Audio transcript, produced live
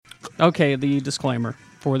Okay, the disclaimer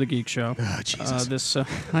for the Geek Show. Oh, Jesus.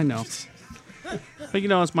 I know. But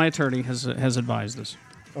it's my attorney has advised this.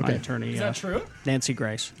 My Okay. attorney, Is that true? Nancy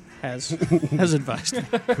Grace, has advised me.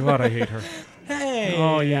 God, I hate her. Hey.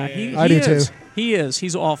 Oh, yeah. He I do is. too. He is.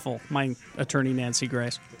 He's awful, my attorney, Nancy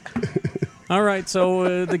Grace. All right,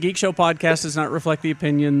 so the Geek Show podcast does not reflect the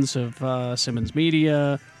opinions of Simmons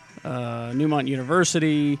Media, Newmont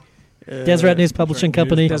University, Deseret News Publishing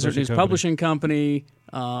Company. Desert News Publishing Company,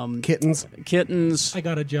 Kittens, I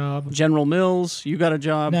got a job. General Mills. You got a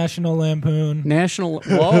job. National Lampoon. National.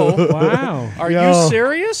 Whoa. Wow. Are Yo. you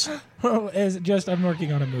serious? I'm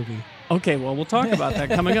working on a movie. Okay, well, we'll talk about that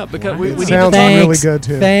coming up because we need to Sounds talk. really good,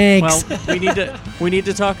 too. Thanks. Well, we need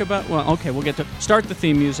to talk about. Well, okay, we'll get to start the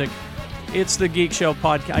theme music. It's the Geek Show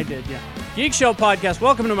podcast. I did, yeah. Geek Show podcast.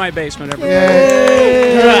 Welcome to my basement, everybody.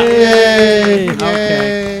 Yay!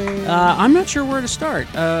 Okay. I'm not sure where to start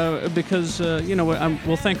because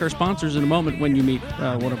we'll thank our sponsors in a moment when you meet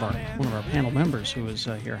one of our panel members who is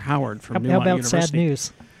here, Howard from Newmont How about University. sad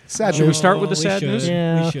news? Sad Should we news. start with the We sad should. news?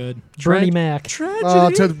 Yeah. We should. Bernie Mac.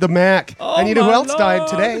 Tragedy. To the Mac. Oh, and you know who my else died Lord.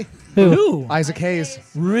 today? Who? Isaac Hayes.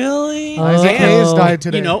 Really? Isaac Hayes died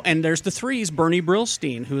today. And there's the threes. Bernie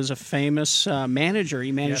Brillstein, who is a famous manager.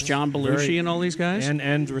 He managed John Belushi and all these guys.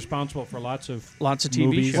 And responsible for lots of TV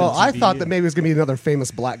movies shows. Well, I TV, thought that maybe it was going to be another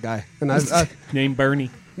famous black guy. And I named Bernie.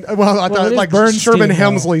 I Well, thought it is like Bernstein, Sherman though.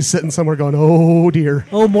 Hemsley sitting somewhere going, oh, dear.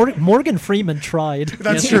 Oh, Morgan Freeman tried.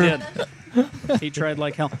 That's Yes, true. He did. He tried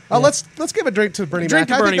like hell. Let's give a drink to Bernie Drink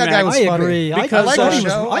Mac. to I Bernie think that guy Mac. was I funny. agree. I Because, thought, he show.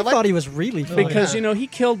 was, I I like- thought he was really funny. Because he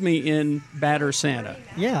killed me in Batter Santa.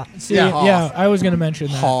 Yeah. See, Yeah, yeah, Hoff. I was going to mention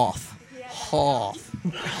that. Hoff.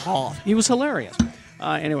 He was hilarious.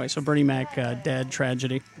 Anyway, so Bernie Mac dead,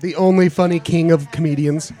 tragedy. The only funny king of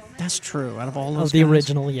comedians. That's true. Out of all those Of the guys.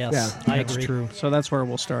 original, yes. Yeah, I That's agree. true. So that's where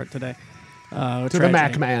we'll start today. To the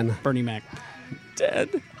Mac man. Bernie Mac.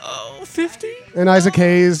 Dead. Oh, 50? And Isaac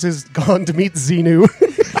Hayes is gone to meet Xenu.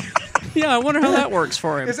 Yeah, I wonder how that works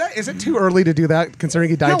for him. Is it too early to do that, considering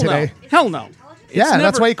he died Hell today? no. Hell no. Yeah, It's that's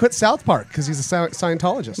never- why he quit South Park, because he's a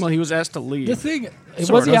Scientologist. Well, he was asked to leave. The thing, Sort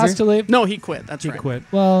was he of, asked to leave? No, he quit. That's He right. quit.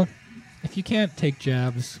 Well, if you can't take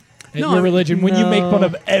jabs at No, your I mean, religion, when you make fun no.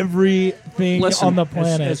 of everything Listen, on the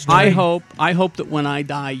planet, it's I hope that when I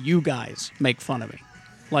die, you guys make fun of me.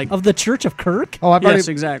 Like, Of the Church of Kirk? Oh, I've yes,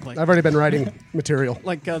 already, exactly. I've already been writing material.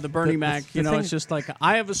 Like the Bernie Mac, the thing- it's just like,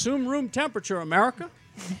 I have assumed room temperature, America.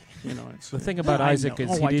 It's The thing about I Isaac know.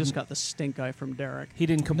 is I he just didn't got the stink eye from Derek. he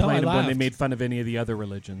didn't complain when they laughed. made fun of any of the other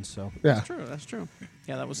religions. So Yeah. That's true.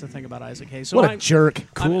 Yeah, that was the thing about Isaac Hayes. So What a I'm- jerk.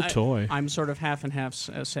 cool toy. I'm sort of half and half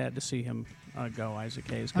sad to see him go, Isaac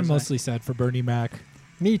Hayes. 'cause I'm mostly sad for Bernie Mac.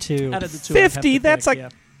 Me too. out of the two, I'd have 50, to that's pick,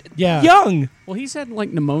 like- yeah. Yeah. Young. Well, he's had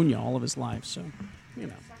like pneumonia all of his life, so He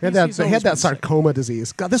had he's that, he always had that been sick. sarcoma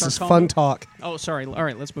disease. God, this Sarcoma? is fun talk. Oh, sorry. All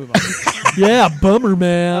right, let's move on. Yeah, bummer,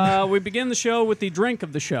 man. We begin the show with the drink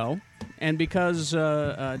of the show. And because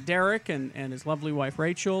Derek and his lovely wife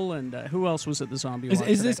Rachel and who else was at the zombie walk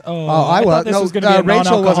Is today? this? Oh, I I was. thought this No, was going to be a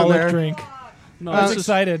Rachel wasn't non-alcoholic there. drink. No, I was this is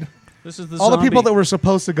excited. this is the All the people zombie. that were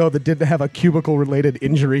supposed to go that didn't have a cubicle-related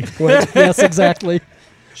injury. went. Yes, exactly.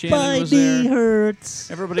 Shannon My was knee there. hurts.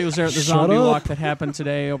 Everybody was there at the Shut zombie up. walk that happened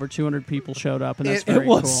today. Over 200 people showed up, and that's It very It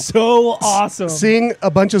was cool. so awesome. Seeing a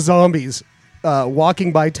bunch of zombies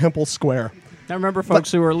walking by Temple Square. Now remember,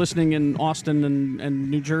 folks who are listening in Austin and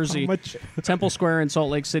New Jersey, much- Temple Square in Salt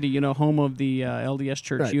Lake City, home of the LDS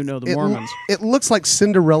Church, Right. the It- Mormons. It looks like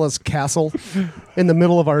Cinderella's castle in the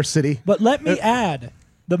middle of our city. But let me add,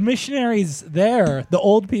 the missionaries there, the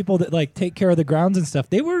old people that like take care of the grounds and stuff,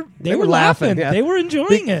 they were were laughing. laughing, yeah. They were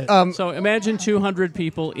enjoying it. So imagine 200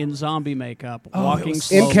 people in zombie makeup Oh, it walking was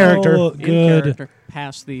slowly In character. so in good. character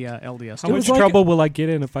past the LDS How Church. much like- trouble will I get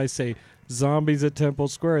in if I say zombies at Temple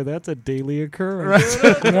Square? That's a daily occurrence.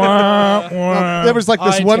 Wah, wah. There was like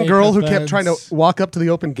this I one take girl who kept offense. trying to walk up to the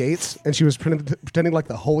open gates, and she was pretending like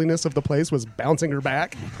the holiness of the place was bouncing her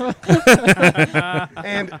back.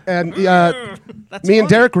 and That's me and funny.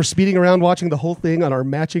 Derek were speeding around watching the whole thing on our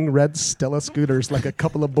matching red Stella scooters like a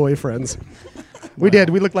couple of boyfriends. We did.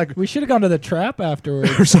 We looked like We should have gone to the trap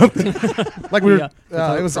afterwards. or something. Like we were.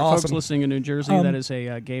 Yeah, It was for folks awesome. listening in New Jersey, Um, that is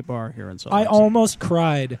a gay bar here in Salt I Lake City. almost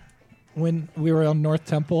cried when we were on North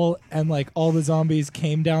Temple and like all the zombies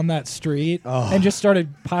came down that street and just started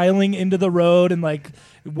piling into the road and like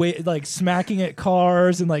smacking at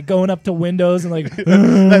cars and like going up to windows and like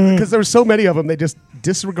Because there were so many of them, they just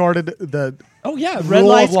disregarded the. Oh yeah, Rule red of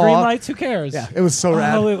lights, green law. lights. Who cares? Yeah, it was so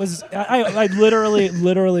rad. Oh, it was. I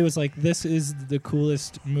literally was like, this is the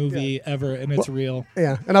coolest movie ever, and it's real.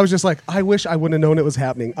 Yeah, and I was just like, I wish I wouldn't have known it was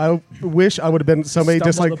happening. I wish I would have been somebody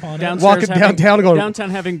just like Stumbled upon it. Downstairs walking having- downtown and going, downtown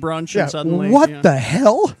having brunch yeah, and suddenly what yeah. the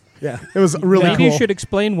hell? Yeah, it was really Maybe cool. you should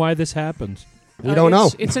explain why this happens. We don't know.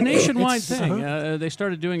 It's a nationwide thing. They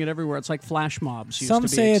started doing it everywhere. It's like flash mobs used Some to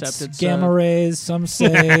be say accepted. it's gamma rays. Some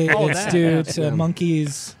say Oh, it's that, due yeah. to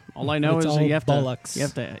monkeys. All I know It's is all you have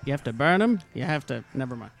bollocks. to burn them. You have to.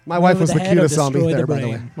 Never mind. My wife was Over the head or cutest zombie destroy there, the by the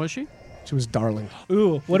way. brain. Was she? She was darling.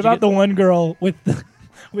 Ooh, what you about get- the one girl with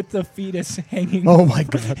the fetus hanging? Oh my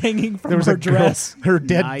god. hanging from There was her a girl, dress, her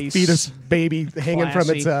dead Nice. fetus baby hanging from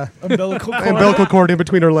its umbilical cord. umbilical cord in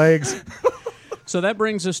between her legs. So that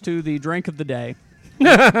brings us to the drink of the day,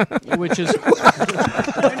 which is.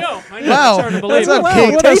 I know. Wow, It's hard to believe. what's up, Wow,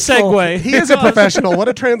 King? what a segue. He is a professional. What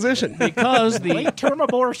a transition. Because the. Late-term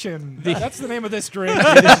abortion. That's the name of this drink.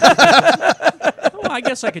 Oh, I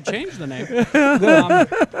guess I could change the name.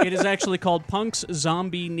 It is actually called Punk's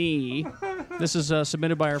Zombie Knee. This is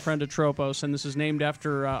submitted by our friend Atropos, and this is named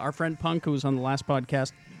after our friend Punk, who was on the last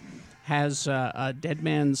podcast. Has a dead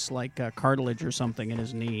man's cartilage or something in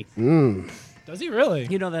his knee. Does he really?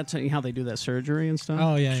 You know that's how they do that surgery and stuff.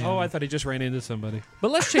 Oh yeah. Oh, I thought he just ran into somebody.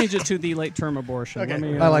 But let's change it to the late-term abortion. Okay. Let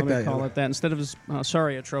me, I like let me that, call yeah. it that. Instead of,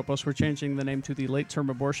 sorry, Atropos, we're changing the name to the late-term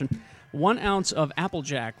abortion. 1 ounce of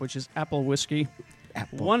Applejack, which is apple whiskey.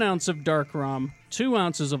 1 ounce of dark rum. 2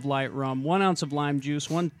 ounces of light rum. 1 ounce of lime juice.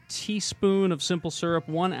 1 teaspoon of simple syrup.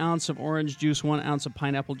 1 ounce of orange juice. 1 ounce of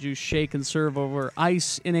pineapple juice. Shake and serve over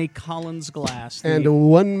ice in a Collins glass. And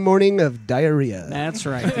one morning of diarrhea. That's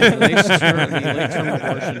right. The late-term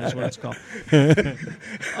abortion is what it's called.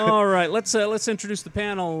 All right, let's introduce the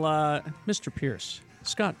panel. Mr. Pierce,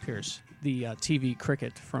 Scott Pierce, the TV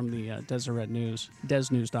cricket from the Deseret News,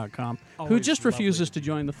 DesNews.com, who Always just lovely. refuses to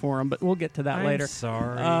join the forum, but we'll get to that I'm later.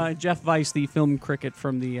 sorry. Jeff Weiss, the film cricket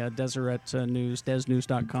from the Deseret News,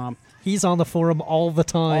 DesNews.com, He's on the forum all the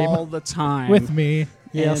time. all the time. With me.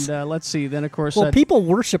 Yes. And let's see, then of course, Well, people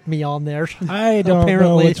worship me on there. I don't know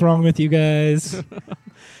Apparently. what's wrong with you guys.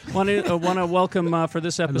 want to welcome for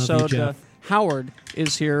this love you, episode Jeff. Howard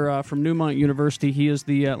is here from Newmont University. He is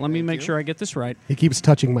the let me make sure I get this right. He keeps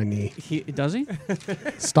touching my knee. Does he?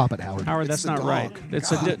 Stop it, Howard. Howard, that's not right. It's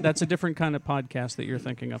that's a different kind of podcast that you're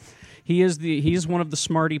thinking of. He's one of the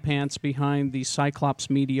smarty pants behind the Cyclops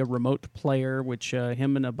Media remote player, which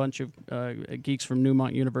him and a bunch of geeks from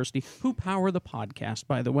Newmont University, who power the podcast,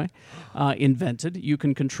 by the way, invented. You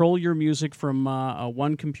can control your music from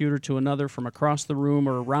one computer to another, from across the room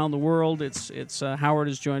or around the world. It's Howard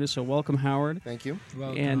has joined us, so welcome, Howard. Thank you.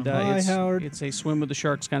 And Hi, it's, Howard. it's a swim with the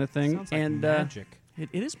sharks kind of thing. Sounds like and magic. It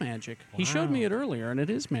is magic. He showed me it earlier, and it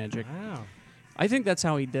is magic. Wow. I think that's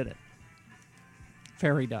how he did it.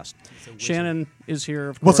 Fairy dust. Shannon is here.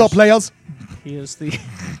 Of course. What's up, players? He is the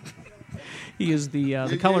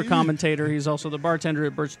the color commentator. He's also the bartender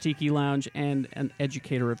at Birch Tiki Lounge and an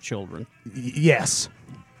educator of children. Yes.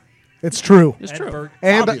 It's true. It's true.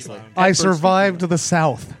 And Obviously. I survived the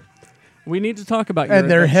South. We need to talk about your And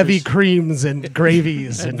their heavy adventures- creams and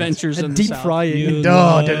gravies and adventures in And the deep South. frying. You oh,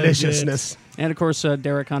 love deliciousness. And of course,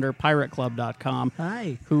 Derek Hunter, PirateClub.com.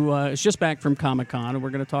 Hi. Who is just back from Comic-Con, and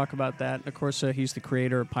we're going to talk about that. And of course, he's the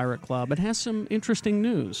creator of Pirate Club. It has some interesting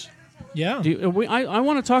news. Yeah. I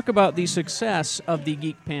want to talk about the success of the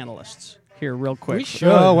geek panelists here real quick. We should.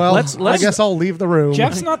 Oh, well, Let's- I guess I'll leave the room.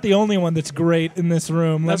 Jeff's not the only one that's great in this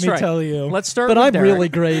room. That's let me right. tell you. Let's start But with I'm Derek. really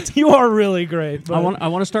great. You are really great. But I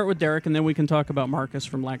want to start with Derek, and then we can talk about Marcus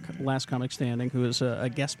from Last Comic Standing, who is a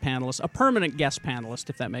guest panelist, a permanent guest panelist,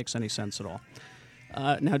 if that makes any sense at all.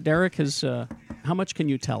 Now, Derek has. How much can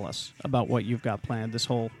you tell us about what you've got planned? This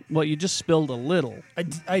whole. Well, you just spilled a little I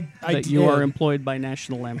that you did. are employed by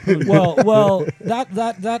National Lampoon. well,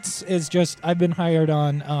 that's is just I've been hired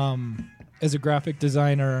on as a graphic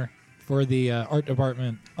designer for the art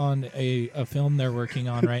department on a film they're working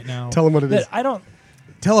on right now. Tell him what it is. I don't.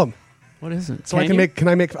 Tell him. What is it? So I can make. Can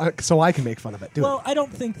I make? So I can make fun of it. Do Well, I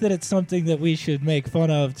don't think that it's something that we should make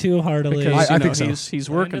fun of too heartily. Because I you know, think so. he's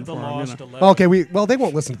working for him. You know. it. Okay. Well, they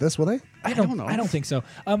won't listen to this, will they? I don't know. I don't think so.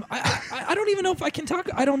 I don't even know if I can talk.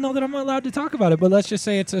 I don't know that I'm allowed to talk about it. But let's just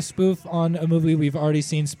say it's a spoof on a movie we've already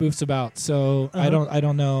seen spoofs about. So I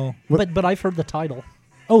don't know. But I've heard the title.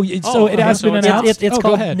 Oh, so it has so been it's- announced. It's Oh, go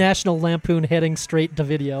called ahead. National Lampoon Heading Straight to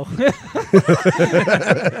Video.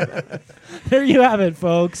 There you have it,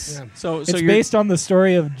 folks. Yeah. So It's you're, based on the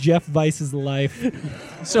story of Jeff Weiss's life.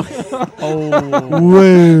 So Whoa.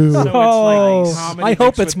 Oh. I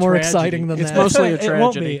hope it's more exciting than it's that. mostly a It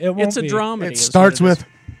won't tragedy. be. It won't it's a be. dramedy. It is starts what it is. with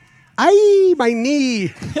Aye, my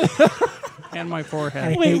knee. And my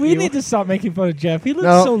forehead. Wait, we you. need to stop making fun of Jeff. He looks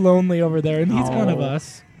No. so lonely over there, and he's one of No.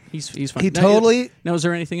 us. He's fine. He totally. Now, is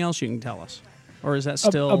there anything else you can tell us, or is that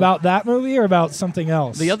still About that movie or about something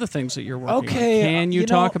else? the other things that you're working Okay, on? Can you you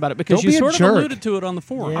talk know, about it? Because don't you be a sort of jerk. alluded to it on the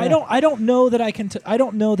forum. I don't know that I can. I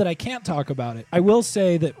don't know that I can't talk about it. I will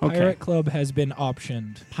say that Okay. Pirate Club has been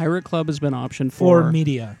optioned Pirate Club has been optioned for for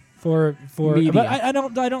media. For Media. But I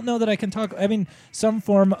don't know that I can talk. I mean, some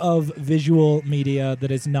form of visual media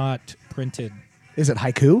that is not printed. Is it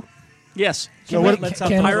haiku? Yes. So what- Let's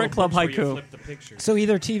can- have Pirate Club where you haiku. flip the picture. So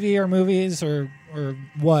either TV or movies or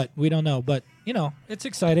what, we don't know. But it's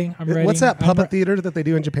exciting. I'm ready. What's that I'm puppet re- theater that they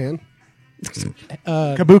do in Japan?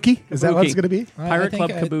 uh, Kabuki? Is that what Kabuki. it's going to be? Pirate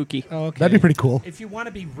think Club Kabuki. Oh, okay. That'd be pretty cool. If you want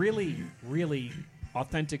to be really, really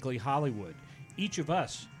authentically Hollywood, each of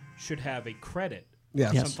us should have a credit.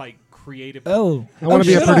 Yes. Yes. Some like creative. Oh, I wanna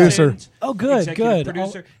be a should I? producer. Oh, good, executive good.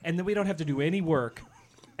 Producer, and then we don't have to do any work.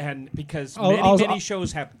 And because I'll- many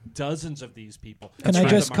shows have dozens of these people. Can That's I right.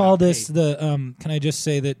 just Them are call not this paid. the? Can I just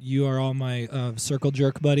say that you are all my circle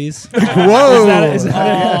jerk buddies? Whoa! is that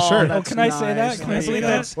yeah, Oh, sure. that's Can I say that? nice. Can I There say you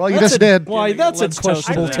that? go. Well, you just did. Why, that's Let's in toast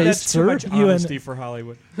I questionable think that. taste, that's too sir. much You and- honesty for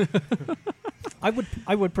Hollywood. I would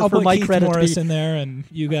I'll prefer put my Keith credit Morris to be. in there, and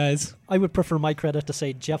you guys. I would prefer my credit to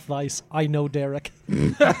say Jeff Weiss. I know Derek.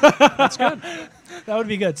 That would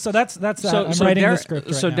be good. So that's that. So, I'm so writing Derek, the script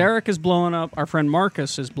right so now. Derek is blowing up. Our friend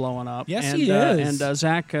Marcus is blowing up. Yes, and, he is. And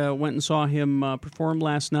Zach went and saw him perform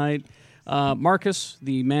last night. Marcus,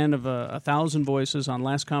 the man of 1,000 voices on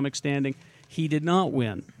Last Comic Standing, he did not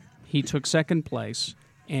win. He took second place.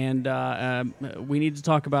 And we need to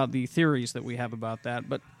talk about the theories that we have about that.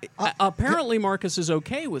 But apparently Marcus is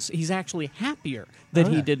okay with. He's actually happier that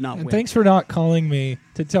he did not And win. thanks for not calling me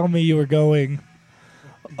to tell me you were going.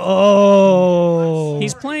 Oh,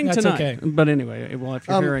 He's playing that's tonight. Okay. But anyway, well, if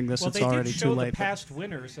you're hearing this, Well, it's they already did too show late. the but- past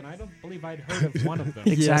winners, and I don't believe I'd heard of one of them.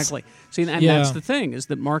 Exactly. See, and Yeah. that's the thing, is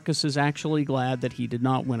that Marcus is actually glad that he did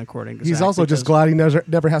not win, according to He's Zach, also just because- glad he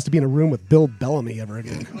never has to be in a room with Bill Bellamy ever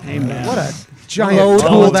again. Amen. What a giant Load tool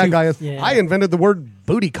onto- that guy is. yeah. I invented the word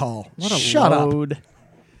booty call. What a Shut up. load.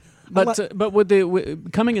 But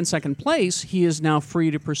with coming in second place, he is now free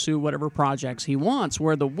to pursue whatever projects he wants.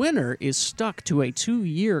 Where the winner is stuck to a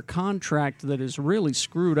 2-year contract that is really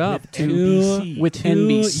screwed up With to NBC. with Two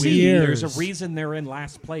NBC. years. There's a reason they're in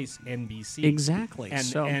last place, NBC. Exactly. And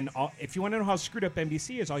So- if you want to know how screwed up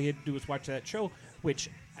NBC is, all you had to do is watch that show, which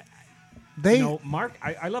They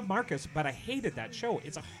I love Marcus, but I hated that show.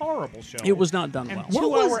 It's a horrible show. It was not done and well.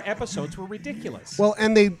 2-hour episodes were ridiculous. well,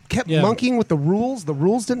 and they kept Yeah. monkeying with the rules. The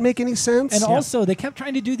rules didn't make any sense. And also, they kept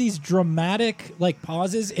trying to do these dramatic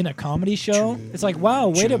pauses in a comedy show. It's like, wow,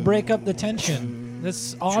 way to break up the tension.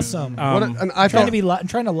 That's awesome. What a- and I trying felt to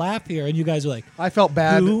trying to laugh here, and you guys are like, I felt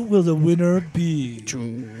bad. who will the winner be?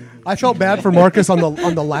 I felt bad for Marcus on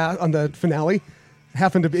the finale.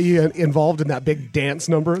 Happened to be involved in that big dance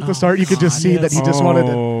number at the start. You could just see yes. that he just wanted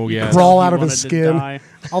Oh, to yes. crawl out He of his wanted to skin. die.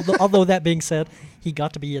 Although that being said, he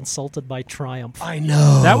got to be insulted by Triumph. I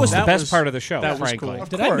know. that was the That best was- part of the show, that was frankly. cool.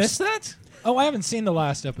 Did I miss that? Oh, I haven't seen the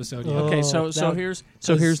last episode yet. Okay, Oh, so that-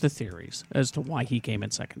 here's the theories as to why he came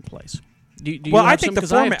in second place. Do you Well, have I think some? the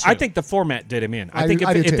 'Cause I have format. I two. think the format did him in. I I think do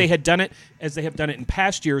if too. they had done it as they have done it in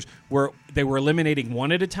past years, where they were eliminating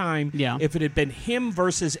one at a time. Yeah. If it had been him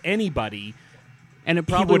versus anybody, and it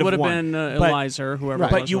probably would've would have won. been But- Eliza or whoever.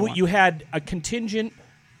 it but was you that won. you had a contingent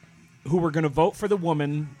who were going to vote for the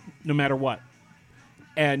woman no matter what,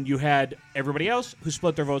 and you had everybody else who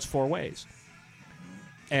split their votes 4 ways.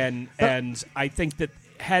 And I think that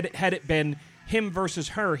had it been him versus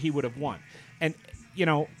her, he would have won. And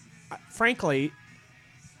frankly,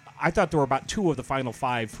 I thought there were about 2 of the final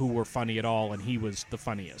 5 who were funny at all, and he was the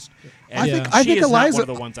funniest. And I she think is not Eliza. one of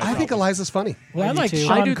the ones I think thought was- Eliza's funny. Well, I I do like too.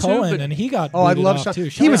 Sean I do too, Cohen, but- and he got. Oh, I booted love off Sean. too.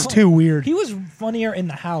 He was Cohen- too weird. He was funnier in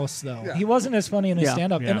the house, though. Yeah. He wasn't as funny in his Yeah.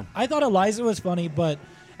 stand-up. Yeah. And I thought Eliza was funny, but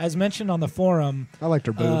as mentioned on the forum, I liked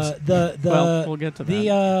her boobs. the Well, we'll get to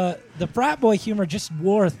the frat boy humor just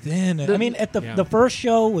wore thin. I mean, at the first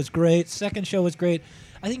show was great. Second show was great.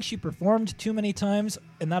 I think she performed too many times,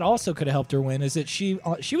 and that also could have helped her win. Is that she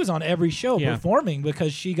was on every show Yeah. performing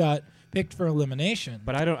because she got picked for elimination.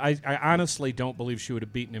 But I honestly don't believe she would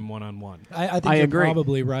have beaten him one-on-one. I think I you're agree.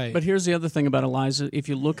 probably right. But here's the other thing about Eliza. If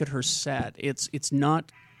you look at her set, it's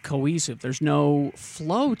not cohesive. There's no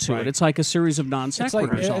flow to Right. it. It's like a series of non it's like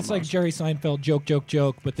sequiturs. it's like Jerry Seinfeld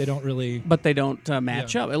joke, but they don't really. But they don't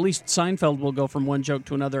match Yeah. up. At least Seinfeld will go from one joke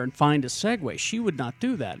to another and find a segue. She would not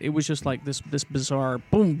do that. It was just like this bizarre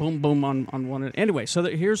boom, boom, boom on one end. Anyway, so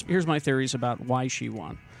here's my theories about why she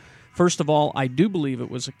won. First of all, I do believe it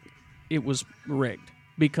was rigged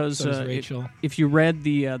because So does Rachel. if you read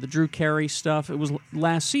the Drew Carey stuff, it was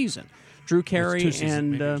last season. Drew Carey It was 2 seasons,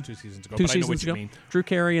 and maybe it was 2 seasons ago. two But I know seasons what you ago, mean. Drew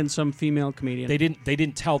Carey and some female comedian. They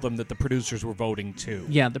didn't tell them that the producers were voting too.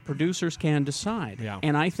 Yeah, the producers can decide. Yeah.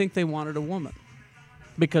 And I think they wanted a woman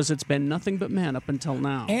because it's been nothing but men up until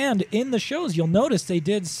now. And in the shows, you'll notice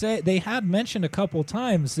they had mentioned a couple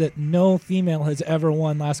times that no female has ever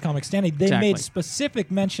won Last Comic Standing. They Exactly. made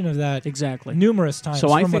specific mention of that Exactly. numerous times So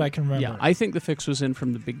from I think, what I can remember. Yeah, I think the fix was in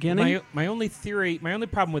from the beginning. My only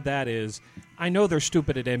problem with that is, I know they're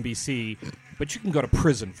stupid at NBC, but you can go to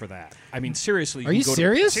prison for that. I mean, seriously. Are you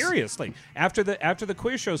serious? Seriously. After the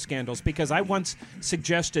quiz show scandals, because I once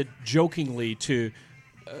suggested jokingly to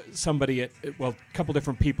somebody a couple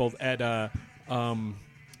different people at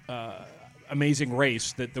Amazing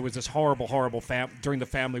Race that there was this horrible during the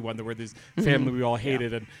family one. There were this family we all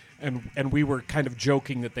hated, and we were kind of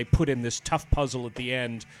joking that they put in this tough puzzle at the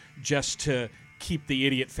end just to keep the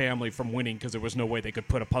idiot family from winning because there was no way they could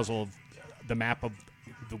put a puzzle of the map of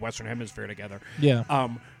the Western Hemisphere together. Yeah.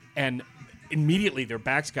 And immediately their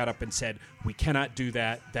backs got up and said, "We cannot do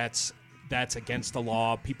that. That's against the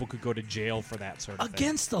law. People could go to jail for that sort of thing."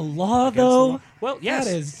 Against the law, Against the though? law. Well,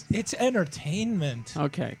 yes. It's entertainment.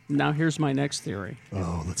 Okay, now here's my next theory.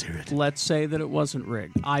 Oh, let's hear it. Let's say that it wasn't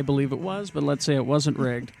rigged. I believe it was, but let's say it wasn't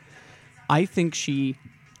rigged. I think she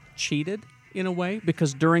cheated in a way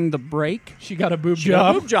because during the break, She got a boob she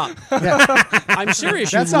got a job. boob job. Yeah. I'm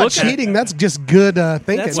serious. That's you not look at it. cheating. That's just good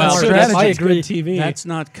thinking. That's Smart not- strategy. I I agree. agree. TV. That's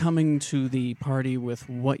not coming to the party with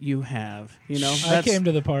what you have. You know, I that's, came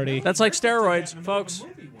to the party. that's like steroids, folks.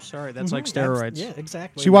 Sorry, that's like steroids. Yeah,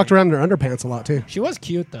 exactly. She walked around in her underpants a lot too. She was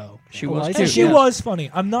cute, though. She Oh, was. I too, And see. she yeah. was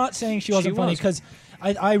funny. I'm not saying she wasn't She funny was. because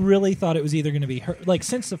I really thought it was either going to be her. Like,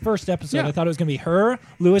 since the first episode, Yeah. I thought it was going to be her,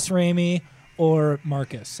 Louis Ramey, or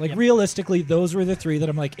Marcus. Like, realistically, those were the three that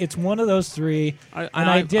I'm like, it's one of those three. And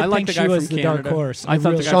I did like think the she guy was from the dark Canada. horse. I thought the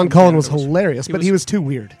really- guy Sean from Cullen Canada was hilarious, but he was too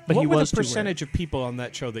weird. But what he were was the too weird. percentage of people on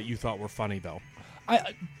that show that you thought were funny, though?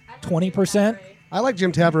 20%. I like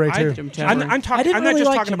Jim Taveray too. Jim I'm Taveray. I talking. didn't I'm not really just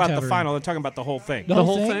like talking Jim about the Taveray. final. I'm talking about the whole thing. The The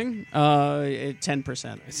whole whole thing? thing,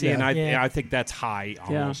 10%. See, yeah. and Yeah. I think that's high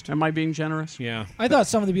almost. Am I being generous? Yeah. I thought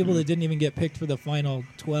some of the people that didn't even get picked for the final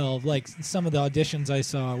 12, like some of the auditions I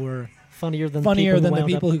saw were funnier than funnier the than the wound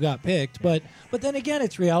people up. who got picked. But then again,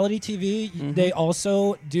 it's reality TV. They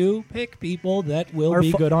also do pick people that will Are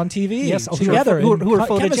be pho- good on TV Yes, together. who in are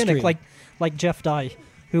chemistry. photogenic, like Jeff Dye,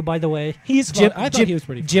 who, by the way, He's Jim, fun. I thought Jim, he was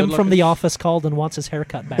pretty. Jim Good from looking. The Office called and wants his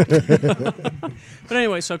haircut back. But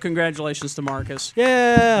anyway, so congratulations to Marcus.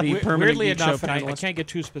 Yeah. The permanent Weirdly Geek Show enough, and I panelist. can't get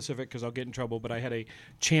too specific because I'll get in trouble, but I had a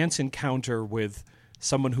chance encounter with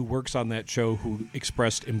someone who works on that show who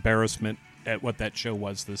expressed embarrassment at what that show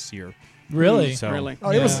was this year. Really? So- Really?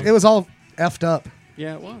 Oh, it was all effed up,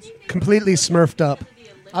 Yeah, it was. completely smurfed up.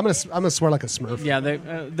 I'm gonna swear like a Smurf. Yeah, they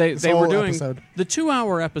whole were doing episode. the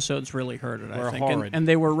 2-hour episodes really hurt it. Were I think, horrid. and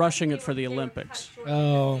they were rushing it for the Olympics.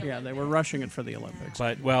 Oh. Yeah, they were rushing it for the Olympics.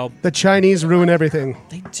 But well, The Chinese ruin everything.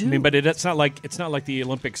 They do. I mean, but it's not like the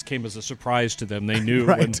Olympics came as a surprise to them. They knew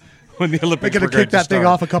Right. when the They Olympics could were have going kicked to that thing start.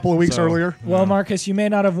 off a couple of weeks So- earlier. Well, Marcus, you may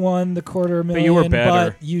not have won the $250,000, you were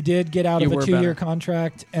better. but you did get out You of a were 2-year better.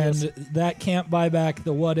 contract, and that can't buy back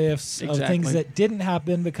the what ifs of Exactly. things that didn't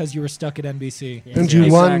happen because you were stuck at NBC. Yeah. And you Exactly.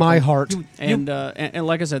 won my heart. And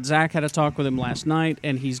like I said, Zach had a talk with him last night,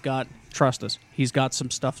 and he's got, trust us, he's got some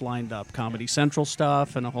stuff lined up, Comedy Central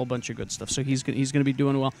stuff, and a whole bunch of good stuff. So he's going to be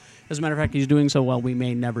doing well. As a matter of fact, he's doing so well, we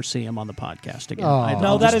may never see him on the podcast again. Oh.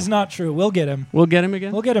 No, that is not true. We'll get him. We'll get him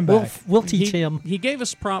again. We'll get him We'll, back. we'll teach him. He gave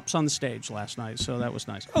us props on the stage last night, so that was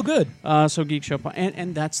nice. Oh, good. So Geek Show,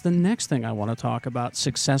 and that's the next thing I want to talk about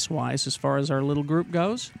success-wise as far as our little group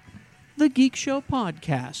goes. The Geek Show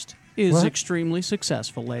podcast is What? extremely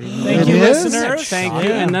successful, ladies and Thank It you, is? listeners. Thank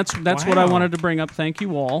you, and that's what I Wow. wanted to bring up. Thank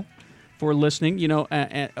you all for listening. You know,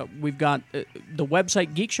 we've got the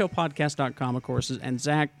website geekshowpodcast.com, of course, and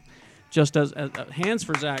Zach just does hands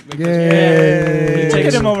for Zach because Yay. he Look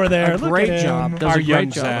takes at him over there. a Look great at him. job. Does Our a young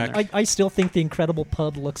great job. on Zach. there. I still think the Incredible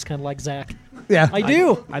Pug looks kind of like Zach. Yeah. I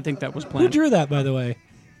do. I think that was Who planned. drew that, by the way?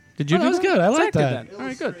 Did you? Oh, do that was good. I Zach like did that. All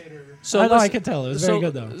right, good. So I know, I listen- could tell. It was very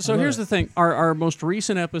good, though. So I love here's it. the thing: our most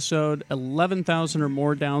recent episode, 11,000 or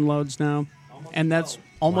more downloads now, and that's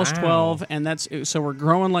almost Wow. 12, and that's so we're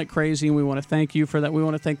growing like crazy. And we want to thank you for that. We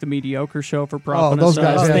want to thank the Mediocre Show for propping those us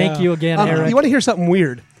guys, up. yeah. Thank you again, Eric. You want to hear something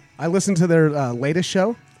weird? I listened to their latest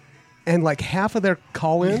show, and like half of their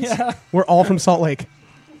call-ins were all from Salt Lake.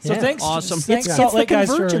 So Yeah. thanks, Awesome. Thanks, It's Salt the Lake guys,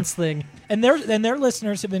 for convergence thing. and their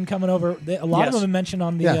listeners have been coming over. A lot of Yes. them have mentioned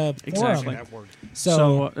on the Yeah, exactly. forum.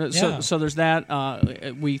 So there's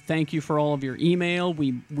that. We thank you for all of your email.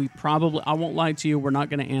 We probably, I won't lie to you, we're not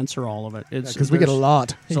going to answer all of it. It's Because we get a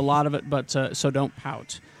lot. It's a lot of it, but so don't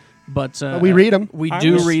pout. But we read 'em. We I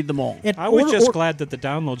do was- read them all. And- I was or- just or- glad that the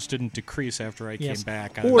downloads didn't decrease after I Yes. came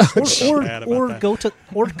back. Or, or, bad about or that.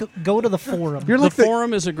 go to the forum. You're The like the,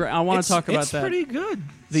 forum is a great. I want to talk about it's that. pretty good.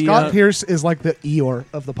 The, Scott Pierce is like the Eeyore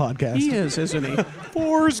of the podcast. he is, isn't he?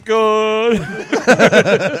 Four's good.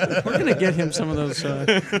 We're gonna get him some of those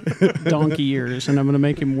donkey ears, and I'm gonna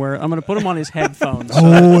make him wear. I'm gonna put him on his headphones.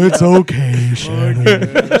 Oh, it's okay,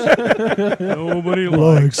 Shannon. Nobody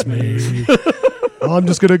Likes me. I'm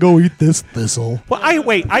just gonna go eat this thistle. Well,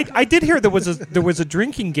 I did hear there was a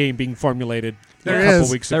drinking game being formulated There a couple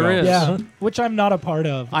is. weeks There ago. is. Yeah, which I'm not a part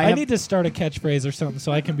of. I I have- need to start a catchphrase or something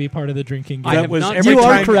so I can be part of the drinking I game. have was not every You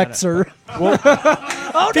are time- correct, sir.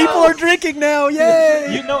 People are drinking now.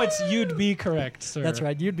 Yay! You know, you'd be correct, sir. That's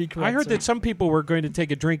right. You'd be correct. I heard sir. that some people were going to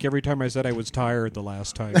take a drink every time I said I was tired the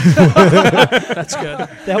last time. That's good.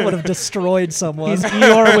 that would have destroyed someone. He's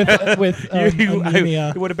Eeyore with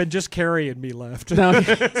anemia. it would have been just Carrie and me left. No.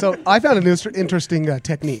 So I found an interesting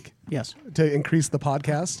technique Yes. to increase the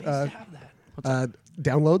podcast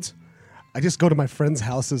downloads. I just go to my friends'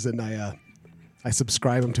 houses and I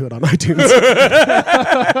subscribe them to it on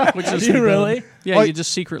iTunes. Which is Do you really? Yeah, Oh, you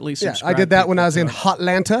just secretly Yeah, subscribe. I did that to when I was in people.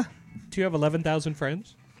 Hotlanta. Do you have 11,000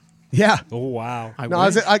 friends? Yeah. Oh wow! I No, I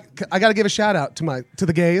wish. got to give a shout out to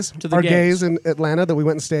the gays, To the our gays. gays in Atlanta that we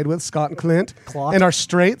went and stayed with, Scott and Clint, Clot. and our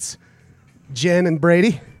straights, Jen and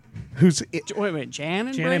Brady, who's Wait, Jan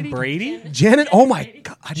and Jan Brady? and Brady. Janet. Oh my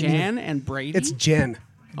God, I didn't even- Jan and Brady. It's Jen.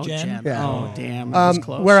 oh, Jen? Jen. Yeah. Oh, damn. That was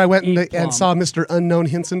close. Where I went Eat and plum. saw Mr. Unknown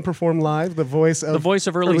Hinson perform live, the voice of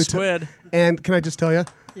Early Ti- Squid. And can I just tell you,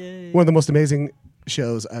 Yay. one of the most amazing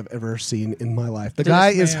shows I've ever seen in my life. The This guy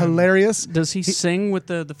is man. hilarious. Does he sing with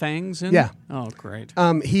the fangs in? Yeah. Oh, great.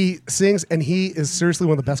 He sings, and he is seriously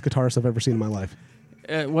one of the best guitarists I've ever seen in my life.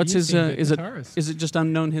 What's You his? seem good Is it? guitarist. Is it just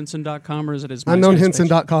unknownhinson.com or is it his? MySpace page?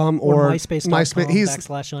 UnknownHinson.com or MySpace.com He's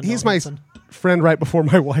 /unknown my Hinson. friend right before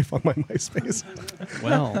my wife on my MySpace.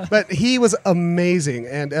 Well, But he was amazing,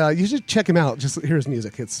 and you should check him out. Just hear his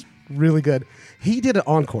music; it's really good. He did an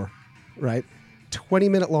encore, right?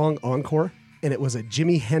 20-minute long encore, and it was a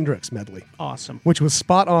Jimi Hendrix medley, awesome. which was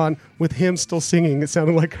spot on with him still singing. It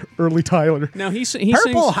sounded like early Tyler. Now he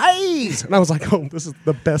Purple sings. Haze, and I was like, "Oh, this is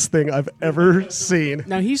the best thing I've ever seen."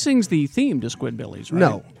 Now he sings the theme to Squidbillies, right?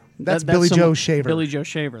 No, that's Billy Joe Shaver. Billy Joe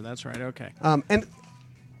Shaver. That's right. Okay. And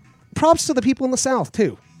props to the people in the South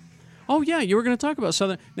too. Oh yeah, you were going to talk about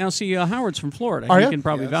Southern. Now see, Howard's from Florida. Are He ya? can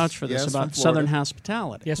probably Yes, vouch for this yes, about from Florida. Southern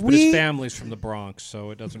hospitality. Yes, but We- his family's from the Bronx,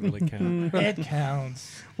 so it doesn't really count. It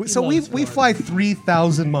counts. So we fly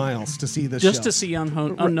 3,000 miles to see this Just show. to see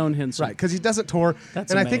unknown Hinson. Right, because he doesn't tour,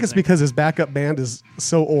 That's and I think it's amazing. because his backup band is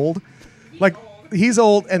so old. Like he's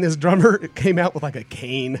old, and his drummer came out with like a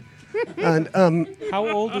cane, and How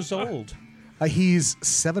old is old? he's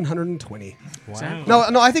 720. Wow.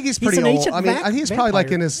 No, I think he's pretty an old. ancient I mean, I think he's probably like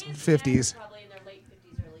vampire. in his 50s. Probably in their late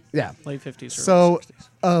 50s, early 60s. Yeah. Late 50s. Or So,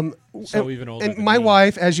 60s. So even older and than my me.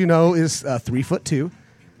 wife, as you know, is 3'2",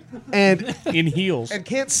 and in heels. and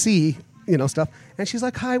can't see, stuff. And she's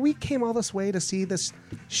like, "Hi, we came all this way to see this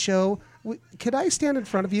show. Could I stand in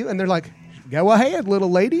front of you?" And they're like, "Go ahead,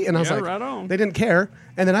 little lady." And I was Yeah, like, right on. They didn't care.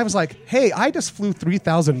 And then I was like, "Hey, I just flew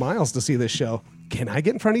 3,000 miles to see this show. Can I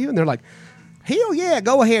get in front of you?" And they're like, "Hell yeah,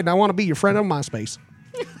 go ahead. And I want to be your friend on MySpace."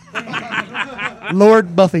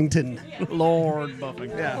 Lord Buffington. Lord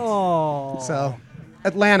Buffington. Yeah. Oh, So,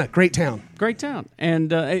 Atlanta, great town. Great town,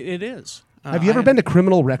 and it is. Have you ever been to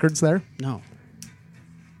Criminal Records there? No.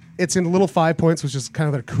 It's in Little 5 Points, which is kind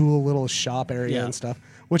of their cool little shop area Yeah. and stuff.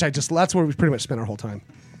 That's where we pretty much spent our whole time.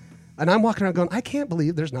 And I'm walking around going, I can't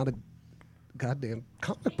believe there's not a goddamn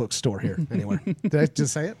comic book store here anywhere. Did I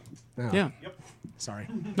just say it? No. Yeah. Sorry.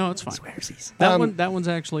 No, it's fine. Swearsies. That one's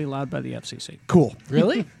actually allowed by the FCC. Cool.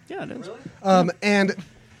 Really? Yeah, it is. And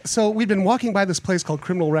so we'd been walking by this place called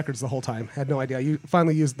Criminal Records the whole time. Had no idea. You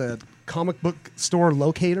finally used the comic book store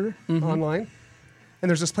locator online. And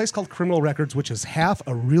there's this place called Criminal Records, which is half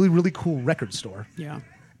a really, really cool record store Yeah.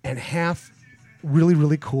 and half really,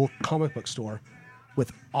 really cool comic book store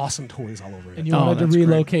with awesome toys all over it. And you Oh, wanted to that's great.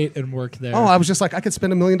 relocate and work there. Oh, I was just like, I could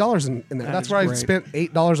spend $1 million in there. That That's is where I great. spent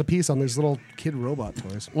 $8 a piece on these little kid robot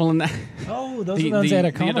toys. Well, and that, Oh, those are the ones they had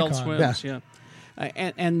at the Comic Adult Con. Swims, yeah.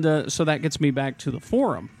 So that gets me back to the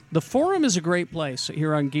forum. The forum is a great place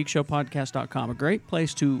here on geekshowpodcast.com, a great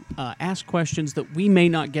place to ask questions that we may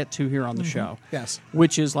not get to here on the show. Yes.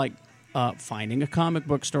 Which is like finding a comic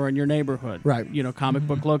book store in your neighborhood, Right. Comic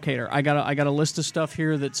book locator. I got a list of stuff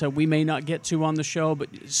here that we may not get to on the show, but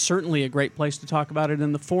certainly a great place to talk about it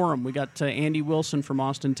in the forum. We got Andy Wilson from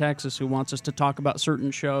Austin, Texas, who wants us to talk about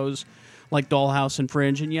certain shows like Dollhouse and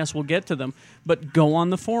Fringe, and yes, we'll get to them. But go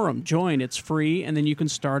on the forum, join. It's free, and then you can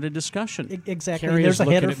start a discussion. Exactly. Carrie There's is a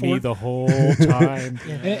looking header at for me it. the whole time.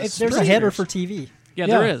 It's There's a pretty- header for TV. Yeah,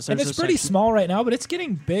 there is. And There's it's a pretty section. small right now, but it's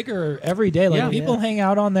getting bigger every day. Like Yeah. people hang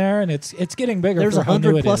out on there, and it's getting bigger. There's for how new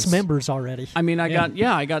 100 it plus is. members already. I mean, I got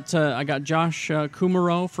Josh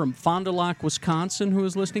Kumaro from Fond du Lac, Wisconsin, who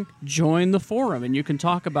is listening. Join the forum, and you can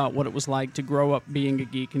talk about what it was like to grow up being a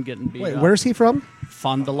geek and getting beat Wait, up. where's he from?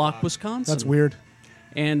 Fond du Lac, Wisconsin? That's weird.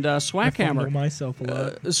 And I Swackhammer. fondle myself a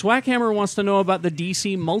lot. Swackhammer wants to know about the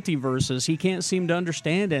DC multiverses. He can't seem to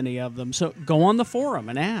understand any of them. So go on the forum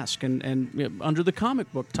and ask, and under the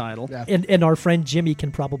comic book title. Yeah. And our friend Jimmy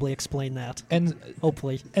can probably explain that. And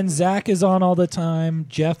Hopefully. Zach is on all the time.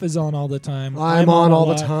 Jeff is on all the time. I'm on a all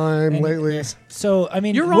the lot. time And lately. So I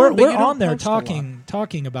mean, You're we're on, but you don't on there post a lot.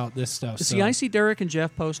 talking about this stuff. See, so. I see Derek and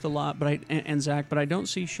Jeff post a lot, but and Zach, but I don't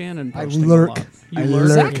see Shannon I posting lurk. a lot. I You lurk.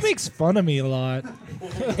 lurk. Zach makes fun of me a lot.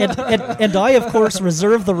 And I, of course,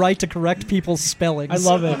 reserve the right to correct people's spellings. I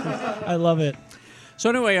love it. I love it. So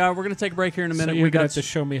anyway, we're going to take a break here in a So minute. you're we going got to have to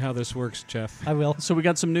show me how this works, Jeff. I will. So we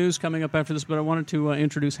got some news coming up after this, but I wanted to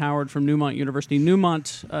introduce Howard from Newmont University.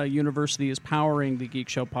 Newmont University is powering the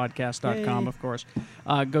GeekShowPodcast.com, Yay. of course.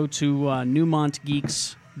 Go to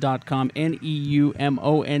NewmontGeeks.com,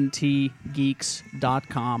 NEUMONT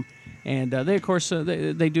Geeks.com. And they, of course,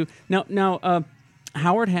 they do. Now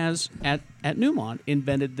Howard has, at Newmont,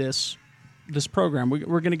 invented this program.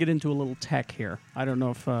 We're going to get into a little tech here. I don't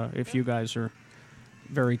know if you guys are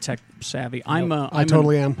very tech savvy. I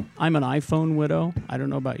totally am. I'm an iPhone widow. I don't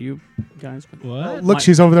know about you guys. But What? Look, My-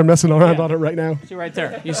 she's over there messing around Yeah. on it right now. See right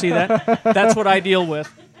there. You see that? That's what I deal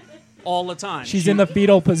with all the time. She's in the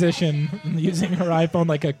fetal position, using her iPhone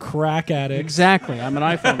like a crack addict. Exactly. I'm an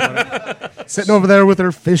iPhone widow. Sitting over there with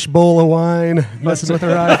her fish bowl of wine, messing with her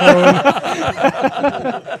iPhone.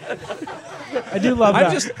 I do love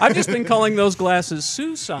that. I've just been calling those glasses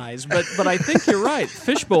Sue size, but I think you're right.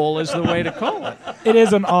 Fishbowl is the way to call it. It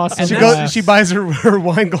is an awesome. She glass. she buys her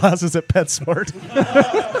wine glasses at PetSmart.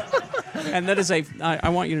 And that is I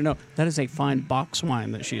want you to know, that is a fine box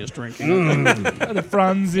wine that she is drinking. the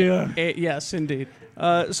Franzia. Yes, indeed.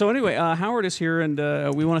 So anyway, Howard is here, and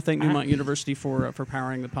we want to thank Newmont University for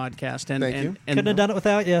powering the podcast. And, Thank you. And Couldn't have done it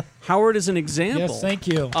without you. Howard is an example Yes, thank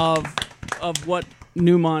you. of what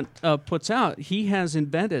Newmont puts out. He has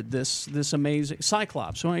invented this amazing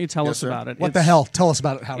Cyclops. Why don't you tell Yes, us sir. about it? What the hell? Tell us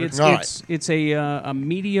about it, Howard. All right. It's a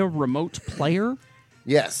media remote player.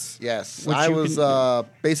 Yes. Which I you was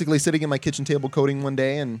basically sitting at my kitchen table coding one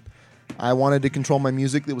day, and I wanted to control my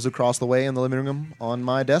music that was across the way in the living room on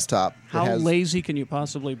my desktop. It How has- lazy can you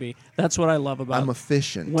possibly be? That's what I love about I'm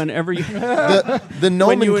efficient. whenever you the when you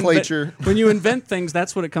nomenclature. when you invent things,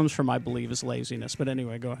 that's what it comes from, I believe, is laziness. But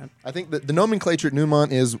anyway, go ahead. I think that the nomenclature at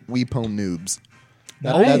Newmont is weepo noobs.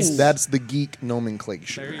 Nice. That's the geek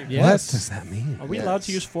nomenclature. Yes. What does that mean? Are we allowed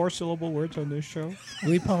to use 4-syllable words on this show?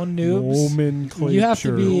 Weepon noobs. Nomenclature. You have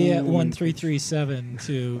to be at 1337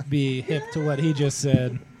 to be hip to what he just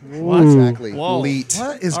said. What? Exactly. Whoa. Leet.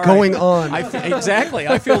 What is All going right. on? Exactly.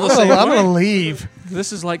 I feel the I'm same going way. to leave.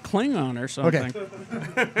 This is like Klingon or something.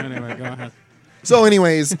 Anyway, go ahead. So,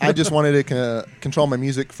 anyways, I just wanted to control my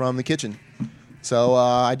music from the kitchen. So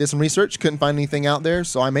I did some research, couldn't find anything out there,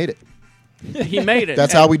 so I made it. He made it.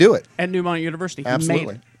 That's how we do it. At Newmont University. He Absolutely.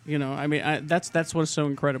 made it. You know, I mean, that's what's so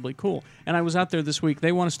incredibly cool. And I was out there this week.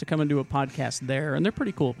 They want us to come and do a podcast there, and they're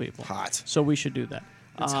pretty cool people. Hot. So we should do that.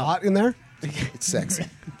 It's hot in there? It's sexy.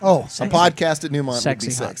 Oh, A podcast at Newmont Sexy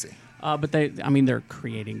would be hot. sexy. But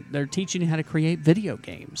they're teaching you how to create video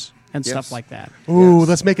games and Yes. stuff like that. ooh, Yes.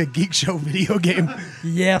 let's make a Geek Show video game.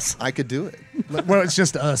 Yes. I could do it. Well, it's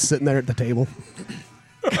just us sitting there at the table.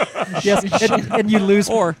 Yes. And you lose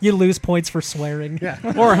Or- you lose points for swearing. Yeah.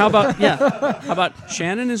 Or how about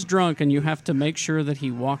Shannon is drunk and you have to make sure that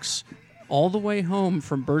he walks all the way home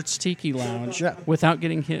from Bert's Tiki Lounge Yeah. without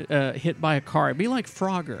getting hit by a car. It'd be like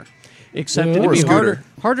Frogger, except Or it'd a be scooter.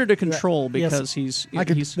 harder to control Yes. because he's I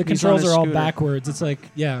could- he's The he's on controls his are all scooter. backwards. It's like,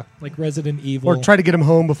 like Resident Evil. Or try to get him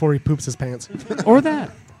home before he poops his pants. or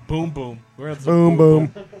that. Boom, boom. We're at the Boom,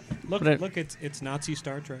 boom. Look, But it- look, it's Nazi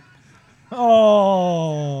Star Trek.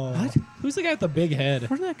 Oh. What? Who's the guy with the big head?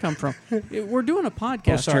 Where did that come from? We're doing a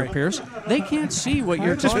podcast sorry. here, Pierce. They can't see what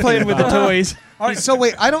you're Just talking playing with the about. toys. All right, so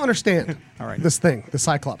wait, I don't understand All right. this thing, the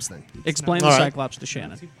Cyclops thing. Explain the All right. Cyclops to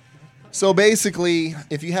Shannon. So basically,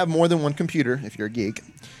 if you have more than one computer, if you're a geek,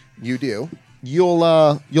 you do,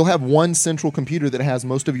 you'll have one central computer that has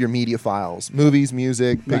most of your media files, movies,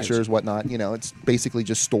 music, pictures, whatnot. It's basically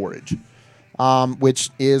just storage, which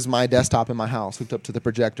is my desktop in my house hooked up to the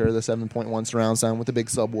projector, the 7.1 surround sound with the big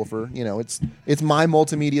subwoofer. It's my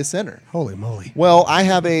multimedia center. Holy moly. Well, I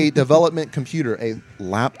have a development computer, a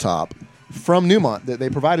laptop from Newmont that they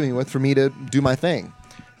provided me with for me to do my thing.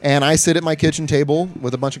 And I sit at my kitchen table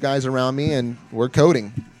with a bunch of guys around me, and we're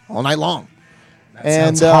coding all night long.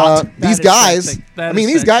 And these guys,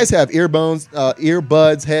 these guys have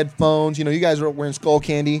earbuds, headphones. You guys are wearing Skull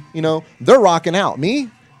Candy. They're rocking out. Me,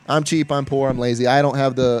 I'm cheap, I'm poor, I'm lazy. I don't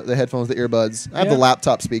have the headphones, the earbuds. I have the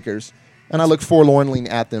laptop speakers, and I look forlornly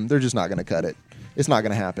at them. They're just not going to cut it. It's not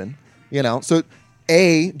going to happen. So,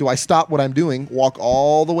 do I stop what I'm doing, walk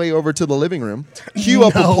all the way over to the living room, queue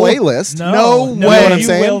up a playlist? No way. You know what I'm you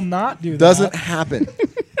saying? will not do that. Doesn't happen.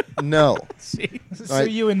 No. So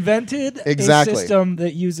you invented a system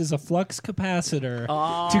that uses a flux capacitor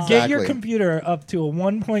to get your computer up to a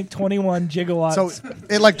 1.21 gigawatts. So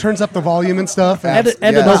it turns up the volume and stuff. And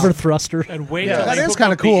an overthruster. And wait Yeah, till that they is hook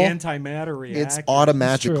kinda up cool. The antimatter reactor. It's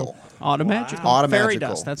automagical. Automagical. Wow. Fairy Automagical.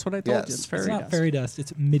 dust. That's what I told you. Yes. It's fairy it's not dust. fairy dust.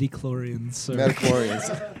 It's midichlorians. So.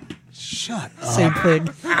 Metachlorians. Shut up. Same thing.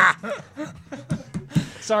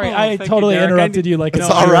 Sorry, Oh, I thank you, totally Derek. interrupted you like It's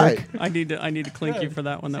a all jerk. right. I need to clink you for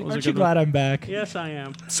that one. That was Aren't a you good glad one. I'm back? Yes, I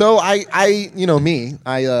am. So I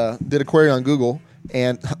did a query on Google,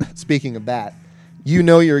 and speaking of that,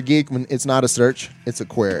 you're a geek when it's not a search, it's a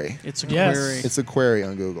query. It's a Yes. query. It's a query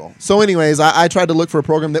on Google. So anyways, I tried to look for a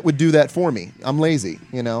program that would do that for me. I'm lazy,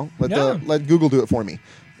 let Google do it for me.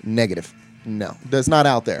 Negative. No, that's not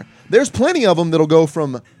out there. There's plenty of them that'll go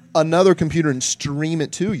from another computer and stream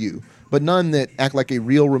it to you, but none that act like a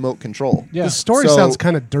real remote control. Yeah. The story So- sounds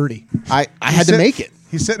kind of dirty. I had to make it.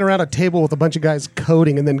 He's sitting around a table with a bunch of guys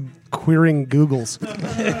coding and then querying Googles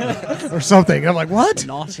or something. I'm like, what?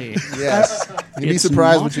 Naughty. Yes. You'd be It's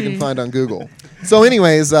surprised what you naughty. can find on Google. So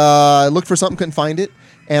anyways, I looked for something, couldn't find it,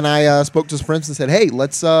 and I spoke to some friends and said, hey,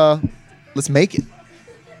 let's make it.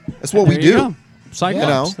 That's what we There you do. go. Cyclops. You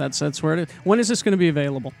know. That's where it is. When is this going to be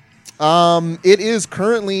available? It is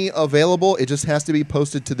currently available. It just has to be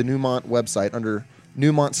posted to the Newmont website under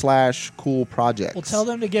Newmont/Cool Projects. Well, tell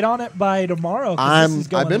them to get on it by tomorrow. 'cause this is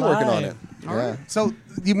going I've been working on live. it. Yeah. So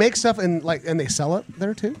you make stuff and they sell it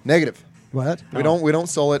there too? Negative. What? We don't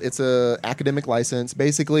sell it. It's a academic license.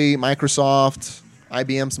 Basically, Microsoft,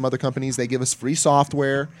 IBM, some other companies, they give us free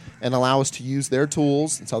software and allow us to use their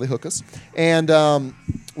tools. That's how they hook us. And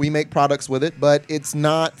we make products with it, but it's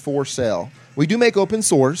not for sale. We do make open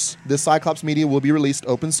source. This Cyclops Media will be released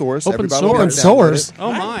open source. Open Everybody will be able to source? download it.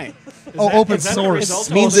 Oh my! Open Is that the source. result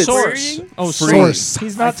of Means all the it's source. Oh, free. source.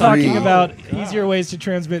 He's not Free. talking about easier ways to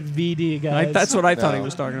transmit VD, guys. That's what I thought he No.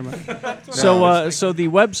 was talking about. So the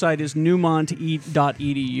website is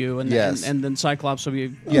newmont.edu, and Yes. and then Cyclops will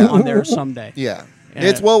be Yeah. on there someday. Yeah. And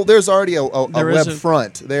There's already a there web is a-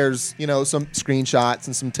 front. There's, some screenshots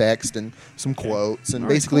and some text and some quotes and All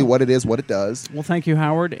right, basically cool. what it is, what it does. Well, thank you,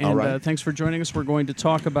 Howard, and All right. thanks for joining us. We're going to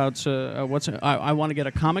talk about I want to get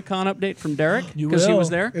a Comic-Con update from Derek You because he will. was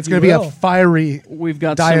there. It's going to be will. a fiery. We've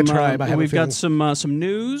got diatribe, I have a we've got feeling. some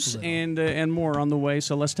news and more on the way.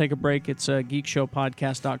 So let's take a break. It's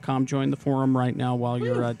geekshowpodcast.com. Join the forum right now while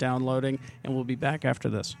you're downloading, and we'll be back after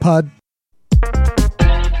this. Pud.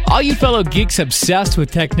 All you fellow geeks obsessed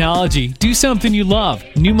with technology, do something you love.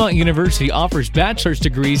 Newmont University offers bachelor's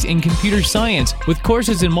degrees in computer science with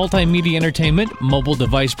courses in multimedia entertainment, mobile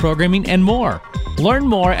device programming, and more. Learn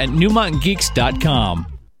more at newmontgeeks.com.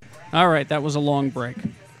 All right, that was a long break.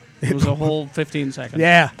 It was a whole 15 seconds.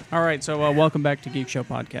 Yeah. All right, so welcome back to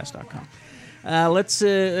geekshowpodcast.com.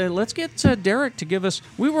 Let's get Derek to give us.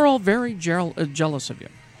 We were all very jealous of you.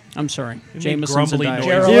 I'm sorry, Jameson's a grumbly Diet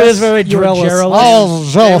noise. Coke. He was very You were jealous. jealous. Oh,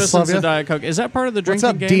 jealous of Jameson's a you. Diet Coke. Is that part of the What's drinking